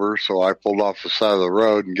pull over, so I pulled off the side of the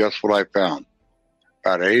road, and guess what I found?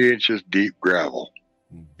 About 8 inches deep gravel.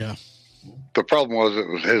 Yeah. The problem was it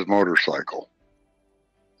was his motorcycle.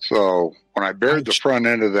 So when I buried the front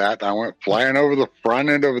end of that, I went flying over the front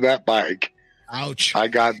end of that bike. Ouch. I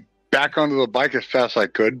got back onto the bike as fast as I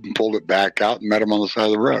could and pulled it back out and met him on the side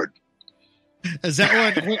of the road. Is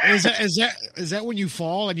that when you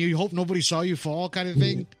fall and you hope nobody saw you fall kind of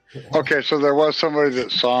thing? Okay, so there was somebody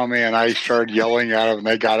that saw me, and I started yelling at them, and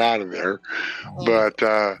they got out of there. But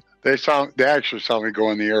they actually saw me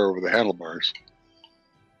go in the air over the handlebars.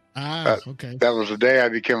 Okay. That was the day I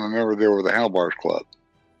became a member of the Over the Handlebars Club.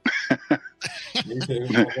 You too.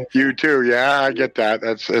 You too, yeah, I get that.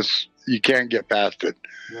 That's you can't get past it.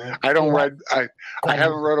 Yeah. I don't ride. I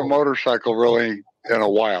haven't rode a motorcycle really in a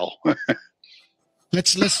while.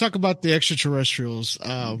 Let's talk about the extraterrestrials.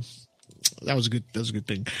 That was a good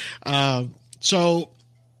thing. So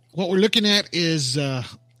what we're looking at is the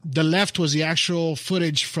left was the actual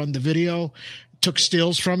footage from the video. Took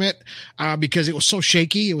stills from it because it was so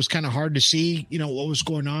shaky. It was kind of hard to see, what was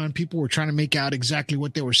going on. People were trying to make out exactly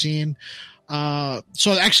what they were seeing.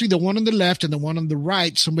 So actually the one on the left and the one on the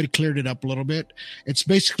right, somebody cleared it up a little bit. It's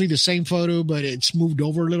basically the same photo, but it's moved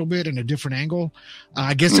over a little bit in a different angle.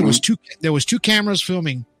 I guess there was two cameras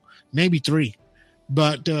filming, maybe three,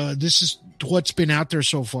 but this is what's been out there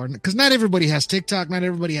so far. Because not everybody has TikTok, not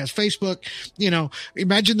everybody has Facebook.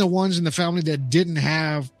 Imagine the ones in the family that didn't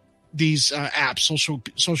have these apps,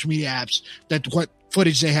 social media apps, that what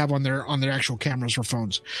footage they have on their actual cameras or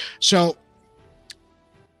phones. So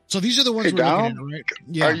these are the ones we're looking at, right?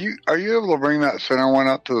 Yeah. Are you able to bring that center one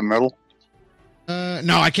up to the middle?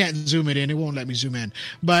 No, I can't zoom it in. It won't let me zoom in.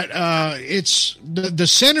 But it's the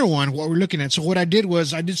center one, what we're looking at. So what I did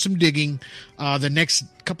was I did some digging the next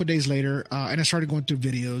couple of days later, and I started going through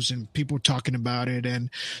videos and people talking about it. And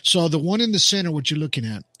so the one in the center, what you're looking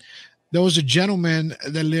at, there was a gentleman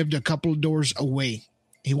that lived a couple of doors away.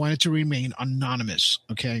 He wanted to remain anonymous.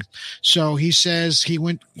 Okay. So he says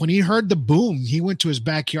when he heard the boom, he went to his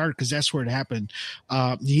backyard because that's where it happened.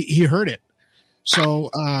 He heard it. So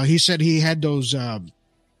he said he had those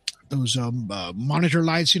monitor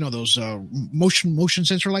lights, those motion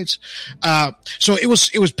sensor lights. So it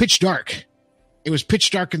was pitch dark. It was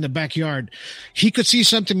pitch dark in the backyard. He could see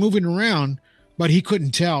something moving around, but he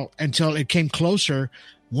couldn't tell until it came closer.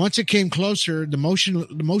 Once it came closer, the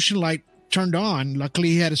motion light turned on. Luckily,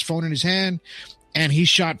 he had his phone in his hand, and he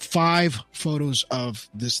shot 5 photos of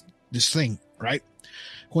this thing. Right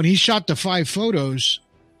when he shot the 5 photos,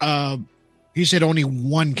 he said only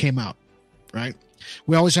one came out. Right.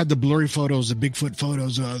 We always had the blurry photos, the Bigfoot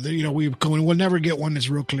photos. We'll never get one that's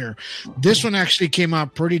real clear. This one actually came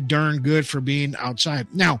out pretty darn good for being outside.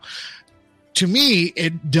 Now, to me,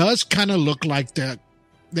 it does kind of look like the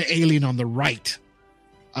alien on the right.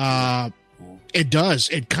 It does.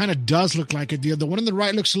 It kind of does look like it. The one on the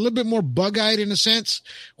right looks a little bit more bug-eyed in a sense,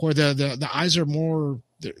 where the eyes are more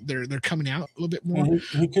they're coming out a little bit more.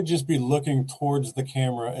 He could just be looking towards the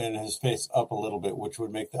camera and his face up a little bit, which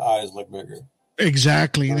would make the eyes look bigger.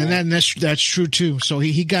 Exactly, and that's true too. So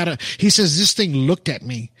he says this thing looked at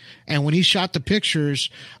me, and when he shot the pictures,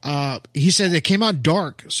 he said they came out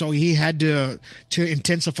dark, so he had to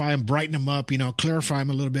intensify and brighten them up, clarify them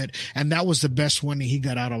a little bit, and that was the best one that he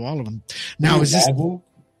got out of all of them. Now is this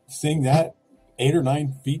seeing that 8 or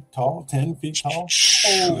 9 feet tall, 10 feet tall?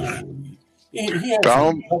 He had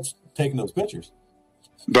taking those pictures.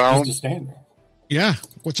 Down. Just to stand there. Yeah.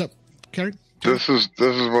 What's up, Kerry? This is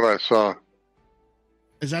what I saw.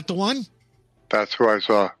 Is that the one? That's who I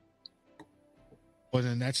saw. Well,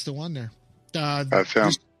 then that's the one there. That's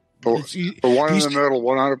him. The one in the middle,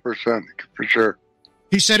 100% for sure.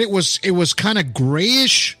 He said it was kind of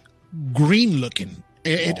grayish green looking.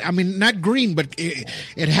 I mean, not green, but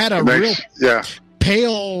it had a real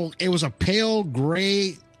pale. It was a pale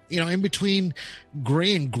gray, in between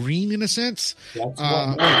gray and green in a sense. That's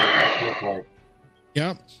what it looked like.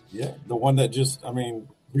 Yeah. Yeah. The one that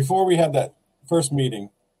before we had that first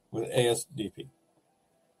meeting with ASDP.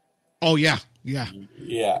 Oh yeah. Yeah.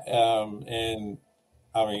 Yeah. And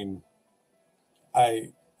I mean,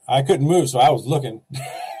 I couldn't move, so I was looking,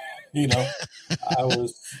 I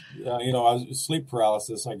was sleep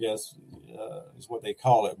paralysis, I guess, is what they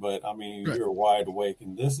call it. But I mean, right. You're wide awake,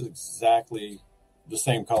 and this is exactly the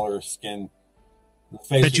same color skin. The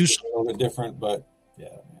face is a little bit different, but yeah,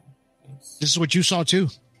 man, this is what you saw too.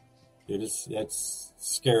 It's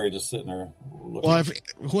scary just sitting there looking.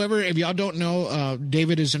 Well, if y'all don't know,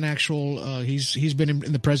 David is an actual. He's been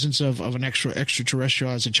in the presence of an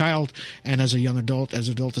extraterrestrial as a child and as a young adult,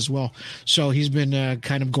 as well. So he's been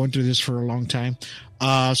kind of going through this for a long time.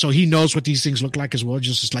 So he knows what these things look like as well,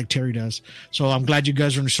 just as like Terry does. So I'm glad you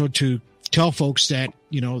guys are understood to tell folks that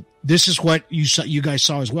this is what you guys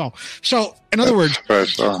saw as well. So in other words,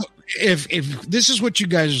 if this is what you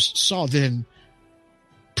guys saw, then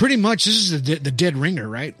pretty much this is the dead ringer,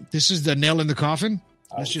 right? This is the nail in the coffin.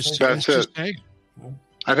 That's it.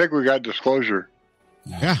 I think we got disclosure.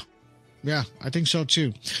 Yeah, I think so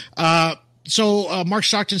too. So Mark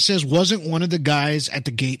Stockton says, wasn't one of the guys at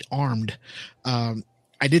the gate armed? I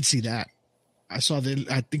did see that. I saw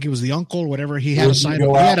I think it was the uncle, whatever. He had a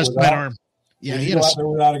sidearm. Yeah, he had a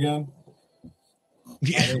sidearm without a gun.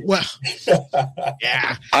 Yeah, well,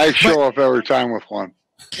 yeah. I show up every time with one.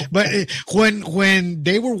 But when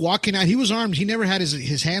they were walking out, he was armed. He never had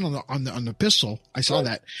his hand on the pistol. I saw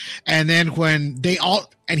that. And then when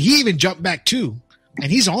and he even jumped back too,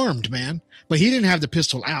 and he's armed, man. But he didn't have the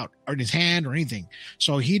pistol out or in his hand or anything,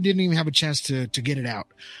 so he didn't even have a chance to get it out.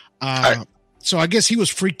 So I guess he was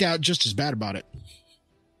freaked out just as bad about it.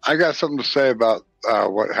 I got something to say about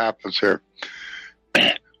what happens here.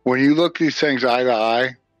 When you look these things eye to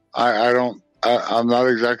eye, I'm not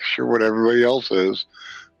exactly sure what everybody else is,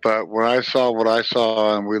 but when I saw what I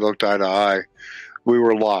saw and we looked eye to eye, we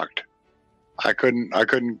were locked. I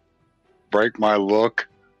couldn't break my look.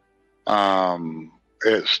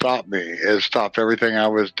 It stopped me. It stopped everything I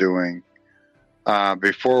was doing.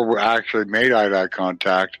 Before we actually made eye-to-eye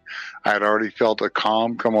contact, I had already felt a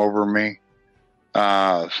calm come over me.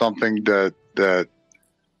 Something that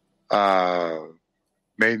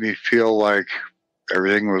made me feel like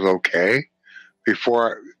everything was okay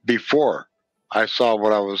before I saw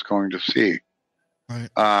what I was going to see. Right.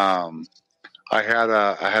 I had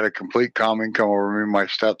a complete calming come over me. My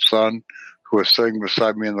stepson, who was sitting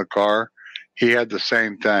beside me in the car, he had the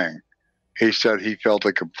same thing. He said he felt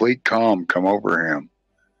a complete calm come over him.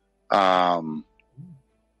 And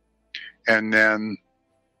then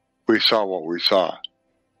we saw what we saw.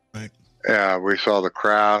 Right. Yeah, we saw the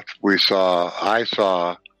craft. I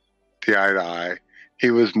saw the eye to eye.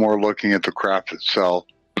 He was more looking at the craft itself.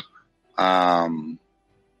 But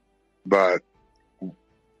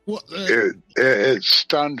it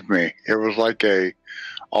stunned me. It was like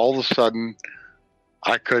all of a sudden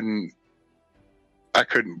I couldn't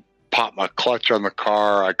pop my clutch on the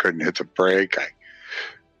car. I couldn't hit the brake.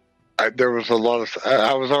 There was a lot of,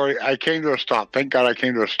 I came to a stop. Thank God I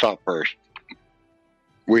came to a stop first.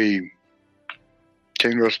 We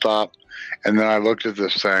came to a stop, and then I looked at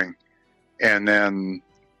this thing, and then,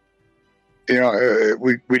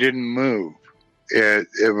 we didn't move.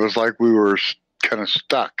 It was like we were kind of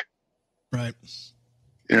stuck. Right.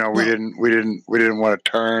 We didn't want to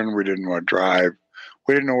turn. We didn't want to drive.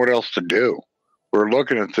 We didn't know what else to do. We were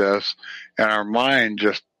looking at this, and our mind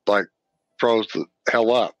just like froze the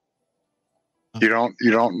hell up. You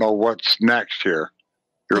don't know what's next here.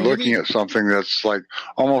 You're looking at something that's like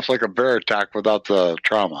almost like a bear attack without the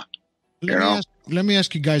trauma. Let me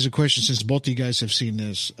ask you guys a question, since both of you guys have seen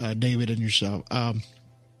this, David and yourself.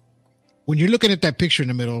 when you're looking at that picture in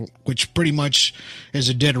the middle, which pretty much is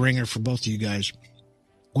a dead ringer for both of you guys,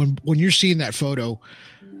 when you're seeing that photo,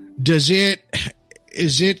 is it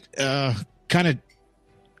kind of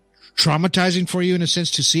traumatizing for you in a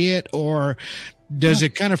sense to see it, or does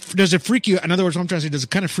it freak you? In other words, what I'm trying to say, does it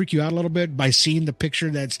kind of freak you out a little bit by seeing the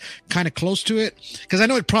picture that's kind of close to it? Because I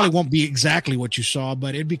know it probably won't be exactly what you saw,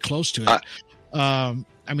 but it'd be close to it.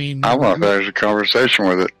 I mean, I want to have a conversation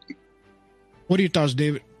with it. What are your thoughts,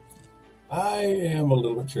 David? I am a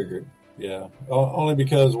little bit triggered. Yeah, only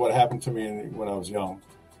because what happened to me when I was young.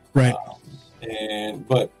 Right.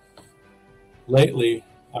 But lately,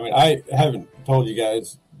 I mean, I haven't told you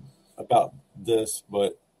guys about this,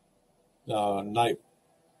 but night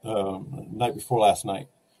before last night,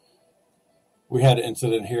 we had an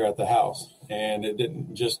incident here at the house, and it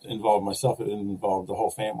didn't just involve myself; it involved the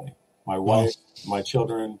whole family. My wife, my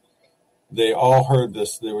children, they all heard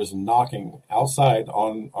this. There was knocking outside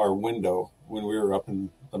on our window when we were up in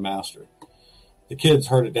the master. The kids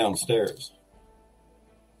heard it downstairs.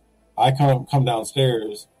 I come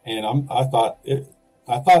downstairs, and I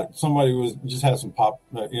thought somebody was just had some popping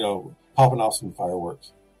off some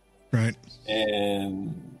fireworks. Right.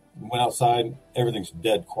 And went outside. Everything's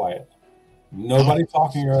dead quiet. Nobody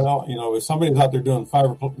talking at all. You know, if somebody's out there doing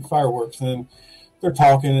fireworks, then they're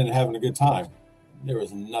talking and having a good time. There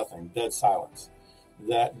was nothing. Dead silence.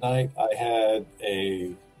 That night, I had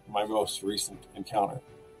my most recent encounter,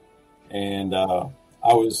 and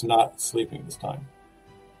I was not sleeping this time.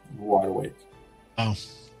 Wide awake. Oh.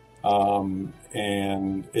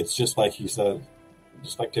 And it's just like he said,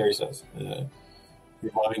 just like Terry says,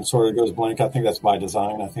 your mind sort of goes blank. I think that's by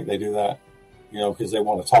design. I think they do that, because they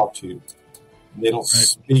want to talk to you. They don't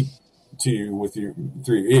speak to you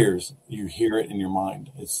through your ears. You hear it in your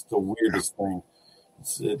mind. It's the weirdest thing.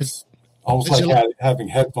 It's almost like having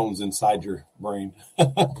headphones inside your brain.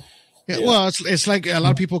 Yeah. Well, it's like a lot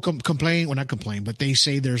of people complain. Well, not complain, but they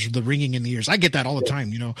say there's the ringing in the ears. I get that all the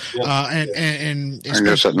time, and I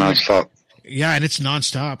guess it's nonstop. Yeah, and it's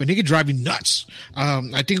nonstop, and it can drive you nuts.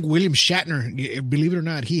 I think William Shatner, believe it or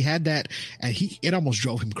not, he had that, and it almost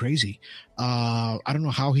drove him crazy. I don't know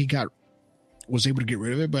how he was able to get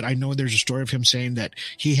rid of it, but I know there's a story of him saying that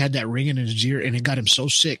he had that ringing in his ear, and it got him so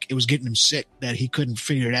sick, it was getting him sick that he couldn't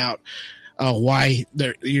figure it out why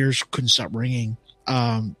their ears couldn't stop ringing.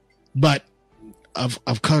 But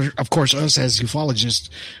of course, us as ufologists,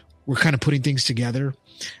 we're kind of putting things together.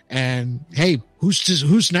 And hey,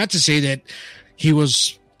 who's not to say that he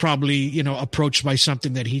was probably approached by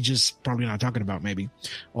something that he just probably not talking about, maybe,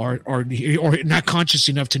 or not conscious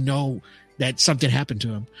enough to know that something happened to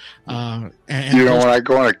him. And when I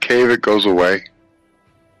go in a cave, it goes away.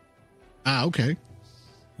 Ah, okay.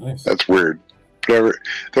 Nice. That's weird. There's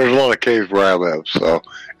a lot of caves where I live, so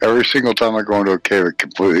every single time I go into a cave, it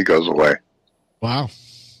completely goes away. Wow.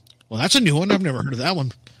 Well, that's a new one. I've never heard of that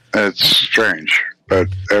one. It's strange, but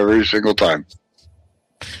every single time.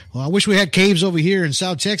 Well, I wish we had caves over here in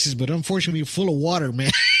South Texas, but unfortunately, we're full of water,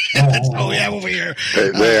 man. That's all we have over here.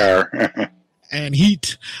 They are. And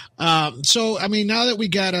heat. So, I mean, now that we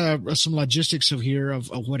got some logistics of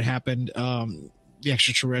what happened, the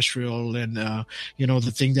extraterrestrial and,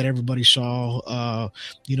 the thing that everybody saw,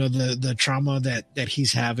 the trauma that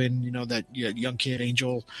he's having, that young kid,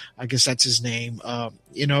 Angel, I guess that's his name.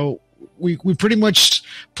 We pretty much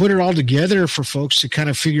put it all together for folks to kind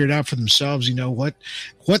of figure it out for themselves,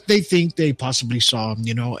 what they think they possibly saw,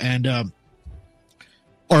 and,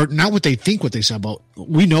 or not what they think what they saw, but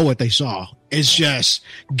we know what they saw. It's just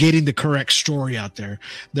getting the correct story out there.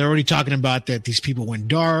 They're already talking about that these people went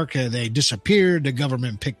dark, they disappeared, the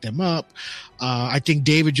government picked them up. I think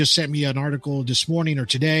David just sent me an article this morning or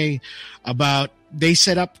today about they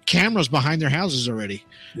set up cameras behind their houses already.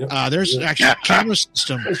 Yep. There's actually a camera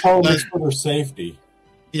system. It's always for their safety.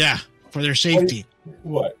 Yeah, for their safety.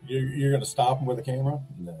 What? You're going to stop them with a camera?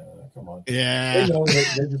 No, come on. Yeah. They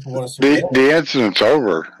just want to the incident's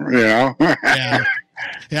over, Yeah.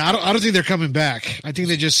 Yeah, I don't think they're coming back. I think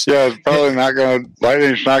they just... Yeah, it's probably not going to...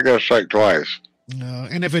 Lightning's not going to strike twice.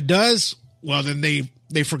 And if it does, well, then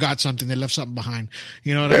they forgot something. They left something behind.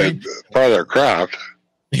 You know what I mean? Part of their craft.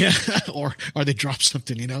 Yeah, or they dropped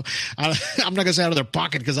something, I'm not going to say out of their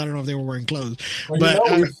pocket because I don't know if they were wearing clothes. Well, but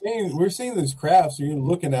we're seeing these crafts, so you're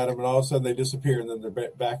looking at them, and all of a sudden they disappear, and then they're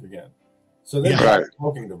back again. So they're a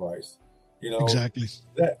smoking device. Exactly.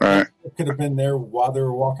 That could have been there while they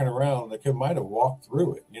were walking around. They might have walked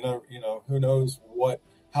through it. Who knows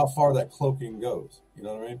how far that cloaking goes. You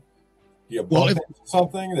know what I mean? Do you bump into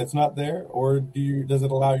something that's not there, or does it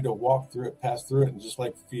allow you to walk through it, pass through it, and just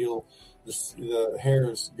like feel the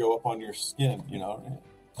hairs go up on your skin?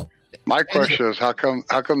 My question is, how come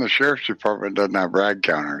the sheriff's department doesn't have rag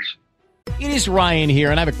counters? It is Ryan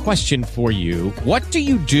here, and I have a question for you. What do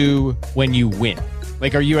you do when you win?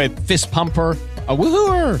 Like, are you a fist pumper, a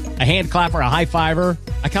woohooer, a hand clapper, a high fiver?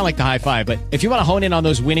 I kind of like the high five, but if you want to hone in on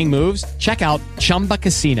those winning moves, check out Chumba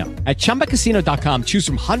Casino. At ChumbaCasino.com, choose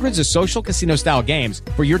from hundreds of social casino-style games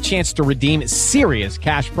for your chance to redeem serious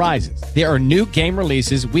cash prizes. There are new game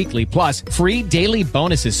releases weekly, plus free daily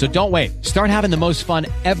bonuses. So don't wait. Start having the most fun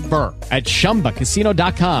ever at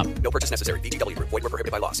ChumbaCasino.com. No purchase necessary. VGW. Void where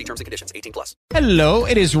prohibited by law. See terms and conditions. 18+. Hello,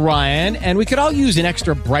 it is Ryan, and we could all use an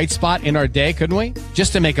extra bright spot in our day, couldn't we?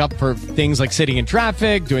 Just to make up for things like sitting in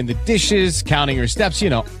traffic, doing the dishes, counting your steps, you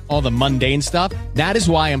know, all the mundane stuff. That is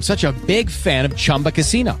why I'm such a big fan of Chumba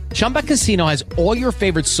Casino. Chumba Casino has all your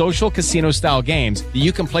favorite social casino-style games that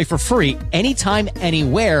you can play for free anytime,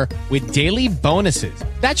 anywhere with daily bonuses.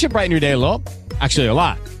 That should brighten your day a little. Actually, a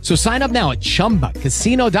lot. So sign up now at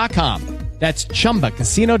ChumbaCasino.com. That's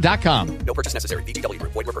ChumbaCasino.com. No purchase necessary. VGW.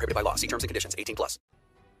 Void where prohibited by law. See terms and conditions. 18+.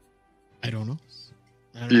 I don't know.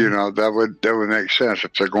 You know, that would make sense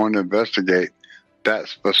if they're going to investigate that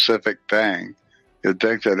specific thing. You'd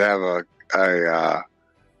think they'd have a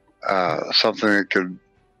something that could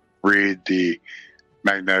read the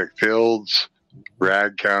magnetic fields,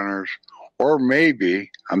 rad counters, or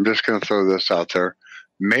maybe, I'm just going to throw this out there,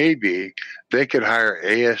 maybe they could hire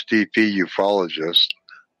ASDP ufologists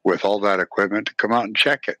with all that equipment to come out and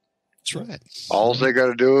check it. That's right. All they got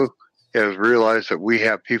to do is realize that we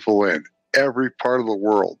have people in every part of the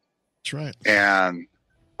world. That's right. And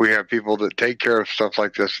we have people that take care of stuff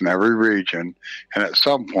like this in every region. And at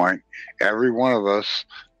some point, every one of us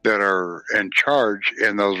that are in charge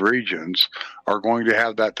in those regions are going to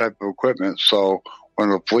have that type of equipment. So when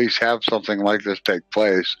the police have something like this take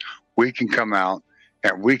place, we can come out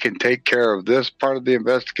and we can take care of this part of the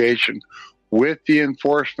investigation with the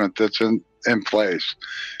enforcement that's in place.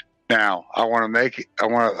 Now, I want to make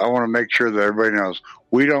sure that everybody knows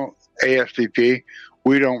ASDP,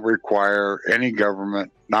 we don't require any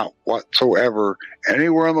government, not whatsoever,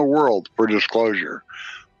 anywhere in the world for disclosure.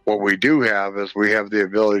 What we do have is we have the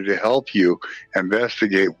ability to help you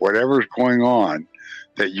investigate whatever's going on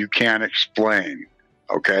that you can't explain.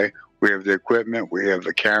 Okay? We have the equipment, we have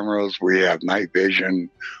the cameras, we have night vision,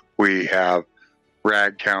 we have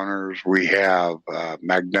rad counters, we have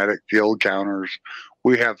magnetic field counters,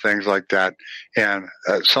 we have things like that. And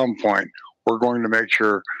at some point, we're going to make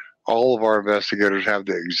sure all of our investigators have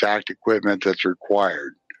the exact equipment that's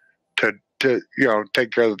required to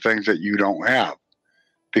take care of the things that you don't have,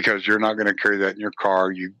 because you're not going to carry that in your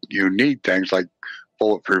car. You need things like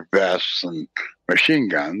bulletproof vests and machine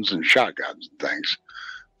guns and shotguns and things.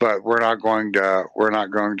 But we're not going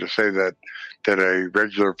to say that a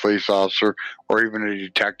regular police officer or even a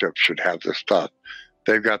detective should have this stuff.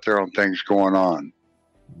 They've got their own things going on.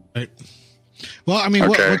 Right. Well, I mean,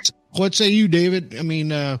 okay. What say you, David? I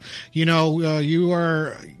mean,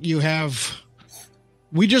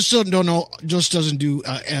 we just don't know, just doesn't do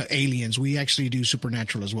aliens. We actually do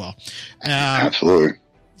supernatural as well. Absolutely.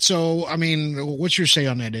 So, I mean, what's your say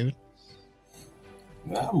on that, David?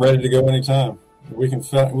 I'm ready to go anytime. We can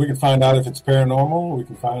find out if it's paranormal. We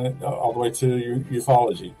can find it all the way to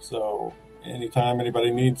ufology. So anytime anybody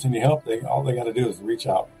needs any help, all they got to do is reach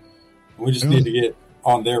out. And we just need to get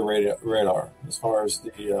on their radar as far as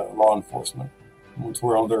the law enforcement. Once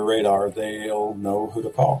we're on their radar, they'll know who to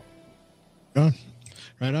call.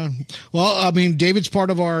 Right on. Well, I mean, David's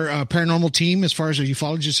part of our paranormal team as far as a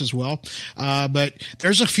ufologist as well. But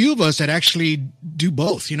there's a few of us that actually do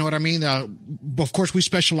both. You know what I mean? Of course, we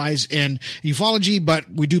specialize in ufology, but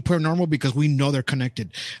we do paranormal because we know they're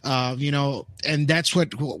connected. And that's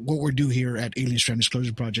what we're doing here at Alien Strand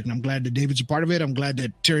Disclosure Project. And I'm glad that David's a part of it. I'm glad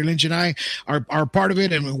that Terry Linch and I are part of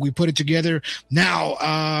it, and we put it together.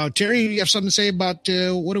 Now, Terry, you have something to say about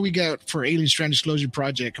what do we got for Alien Strand Disclosure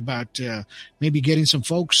Project, about maybe getting some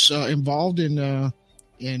folks involved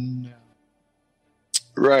in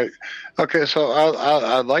Right. Okay. So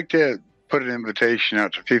I'd like to put an invitation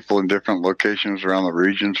out to people in different locations around the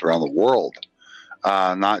regions, around the world,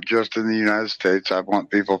 not just in the United States. I want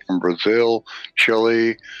people from Brazil,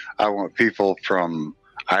 Chile. I want people from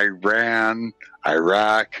Iran,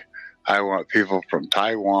 Iraq. I want people from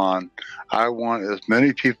Taiwan. I want as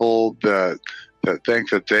many people that think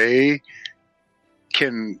that they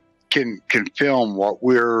can film what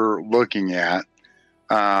we're looking at.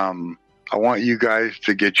 I want you guys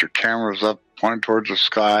to get your cameras up, pointed towards the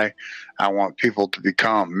sky. I want people to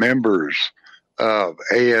become members of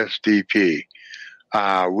ASDP.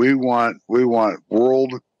 We want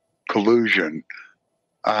world collusion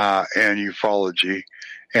and ufology.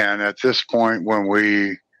 And at this point, when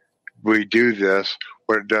we we do this,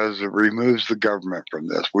 what it does, it removes the government from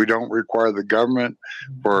this. We don't require the government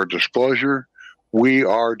for disclosure. We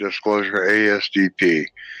are Disclosure ASDP.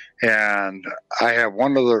 And I have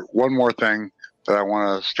one more thing that I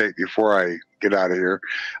want to state before I get out of here.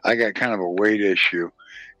 I got kind of a weight issue,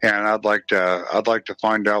 and I'd like to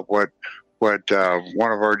find out what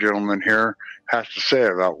one of our gentlemen here has to say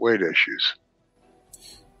about weight issues.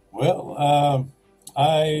 Well,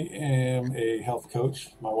 I am a health coach.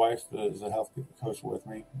 My wife is a health coach with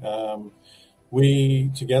me.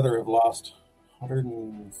 We together have lost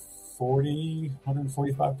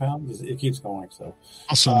 145 pounds. It keeps going. So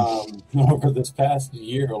awesome. Over this past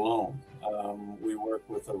year alone, we work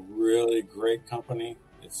with a really great company.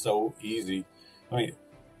 It's so easy. I mean,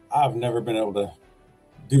 I've never been able to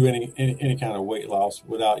do any kind of weight loss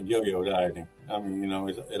without yo-yo dieting. I mean,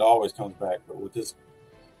 it always comes back, but with this,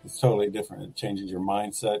 it's totally different. It changes your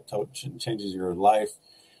mindset, changes your life,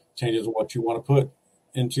 changes what you want to put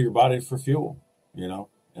into your body for fuel.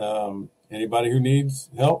 Anybody who needs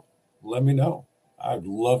help, let me know. I'd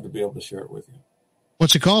love to be able to share it with you.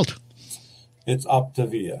 What's it called? It's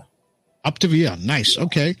Optavia. Optavia. Nice.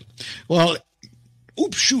 Okay. Well,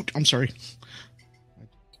 oops, shoot. I'm sorry.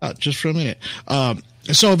 Just for a minute.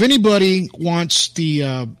 So if anybody wants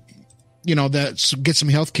the, get some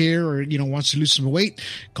health care or, wants to lose some weight,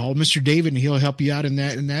 call Mr. David and he'll help you out in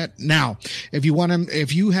that. Now, if you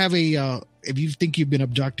think you've been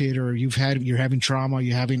abducted or you're having trauma,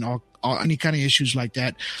 you're having any kind of issues like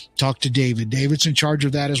that, talk to David. David's in charge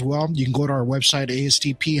of that as well. You can go to our website,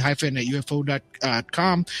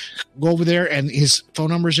 astp-ufo.com. Go over there and his phone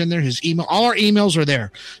number's in there, his email, all our emails are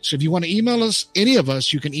there. So if you want to email us, any of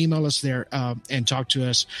us, you can email us there and talk to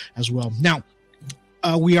us as well. Now,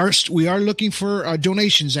 we are looking for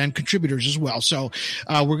donations and contributors as well. So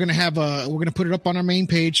we're gonna put it up on our main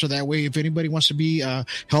page, so that way if anybody wants to be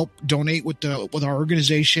help donate with our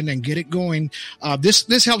organization and get it going,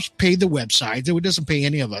 this helps pay the website. It doesn't pay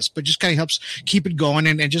any of us, but just kind of helps keep it going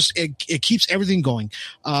and just it keeps everything going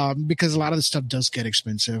because a lot of the stuff does get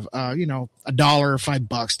expensive. $1, $5,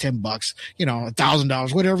 $10,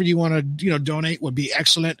 $1,000, whatever you want to donate would be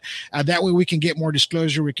excellent. That way we can get more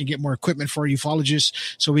disclosure, we can get more equipment for ufologists.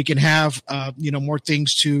 So we can have, more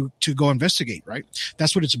things to go investigate, right?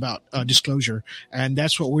 That's what it's about, disclosure. And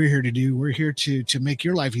that's what we're here to do. We're here to make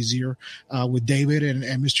your life easier, with David and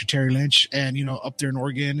Mr. Terry Linch and, up there in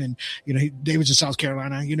Oregon and, David's in South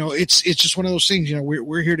Carolina. It's just one of those things,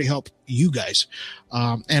 we're here to help you guys.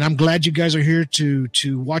 And I'm glad you guys are here to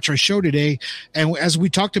watch our show today. And as we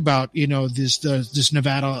talked about, this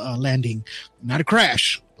Nevada landing, not a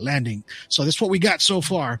crash, landing. So that's what we got so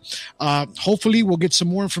far. Hopefully we'll get some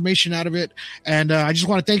more information out of it. And I just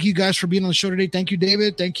want to thank you guys for being on the show today. Thank you,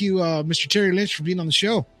 David. Thank you, Mr. Terry Linch, for being on the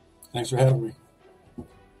show. Thanks for having me.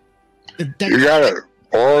 You got it.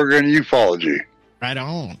 Oregon ufology. Right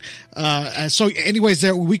on. So anyways,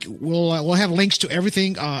 we'll have links to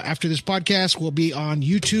everything after this podcast. We'll be on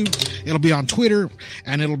YouTube. It'll be on Twitter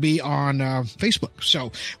and it'll be on Facebook.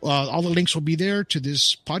 So all the links will be there to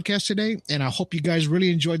this podcast today. And I hope you guys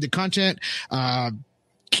really enjoyed the content.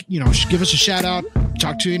 Give us a shout out.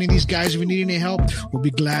 Talk to any of these guys if you need any help. We'll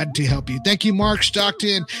be glad to help you. Thank you, Mark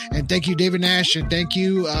Stockton, and thank you, David Nash, and thank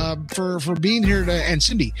you for being here. And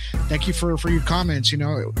Cindy, thank you for your comments.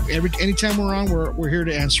 Anytime we're on, we're here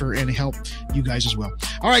to answer and help you guys as well.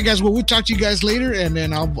 All right, guys. Well, we'll talk to you guys later, and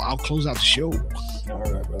then I'll close out the show. All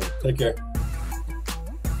right, brother. Take care.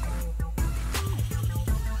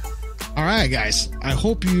 All right, guys. I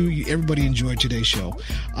hope everybody enjoyed today's show.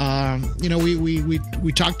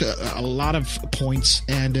 We talked a lot of points,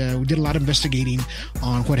 and we did a lot of investigating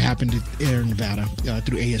on what happened in Nevada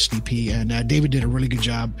through ASDP. And David did a really good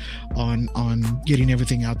job on getting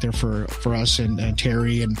everything out there for us and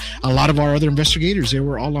Terry and a lot of our other investigators. They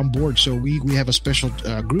were all on board. So we have a special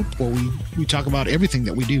group where we talk about everything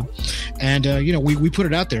that we do, and we put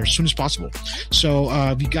it out there as soon as possible. So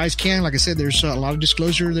if you guys can, like I said, there's a lot of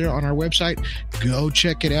disclosure there on our website. Go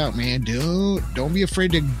check it out, man. Don't be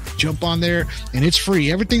afraid to jump on there, and it's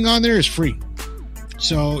free. Everything on there is free.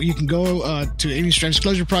 So you can go to Alien Strand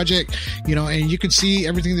Disclosure Project, and you can see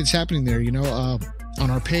everything that's happening there, on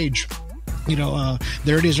our page.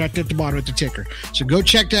 There it is right there at the bottom at the ticker. So go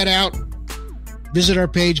check that out. Visit our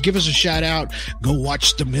page, give us a shout out, go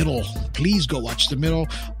watch The Middle. Please go watch The Middle.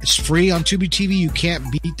 It's free on Tubi TV. You can't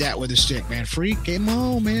beat that with a stick, man. Free? Come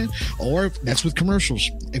on, man. Or that's with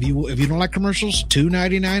commercials. If you don't like commercials,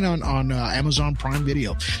 $2.99 on Amazon Prime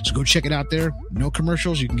Video. So go check it out there. No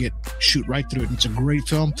commercials. You can shoot right through it. It's a great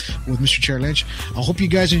film with Mr. Terry Linch. I hope you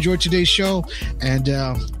guys enjoyed today's show, and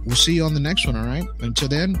we'll see you on the next one, all right? Until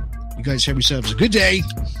then, you guys have yourselves a good day.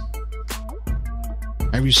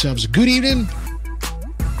 Have yourselves a good evening.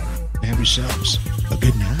 Have yourselves a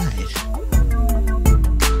good night.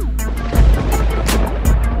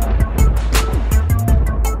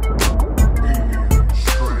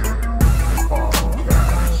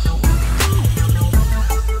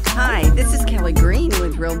 Hi, this is Kelly Green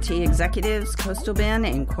with Realty Executives, Coastal Bend,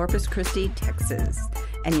 and Corpus Christi, Texas.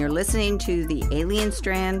 And you're listening to the Alien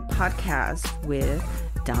Strand podcast with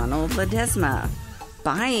Donald Ledesma.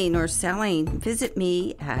 Buying or selling, visit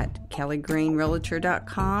me at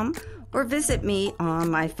kellygreenrealtor.com or visit me on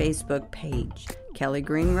my Facebook page, Kelly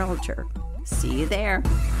Green Realtor. See you there.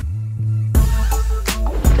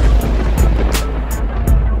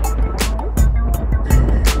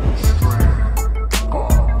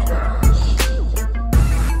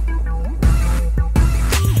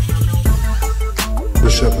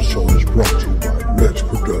 This episode is brought to you by Linch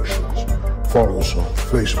Productions. Follow us on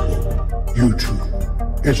Facebook, YouTube,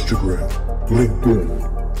 Instagram,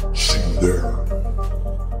 LinkedIn. See you there.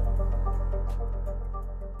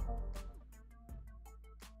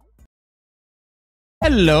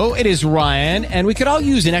 Hello, it is Ryan, and we could all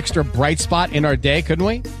use an extra bright spot in our day, couldn't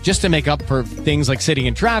we? Just to make up for things like sitting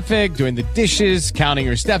in traffic, doing the dishes, counting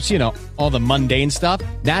your steps, you know, all the mundane stuff.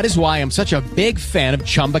 That is why I'm such a big fan of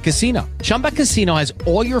Chumba Casino. Chumba Casino has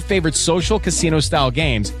all your favorite social casino-style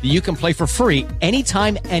games that you can play for free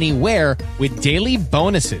anytime, anywhere with daily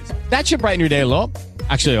bonuses. That should brighten your day a little.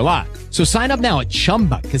 Actually, a lot. So sign up now at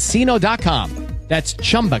ChumbaCasino.com. That's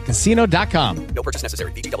ChumbaCasino.com. No purchase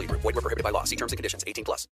necessary. VGW Group. Void where prohibited by law. See terms and conditions. 18+.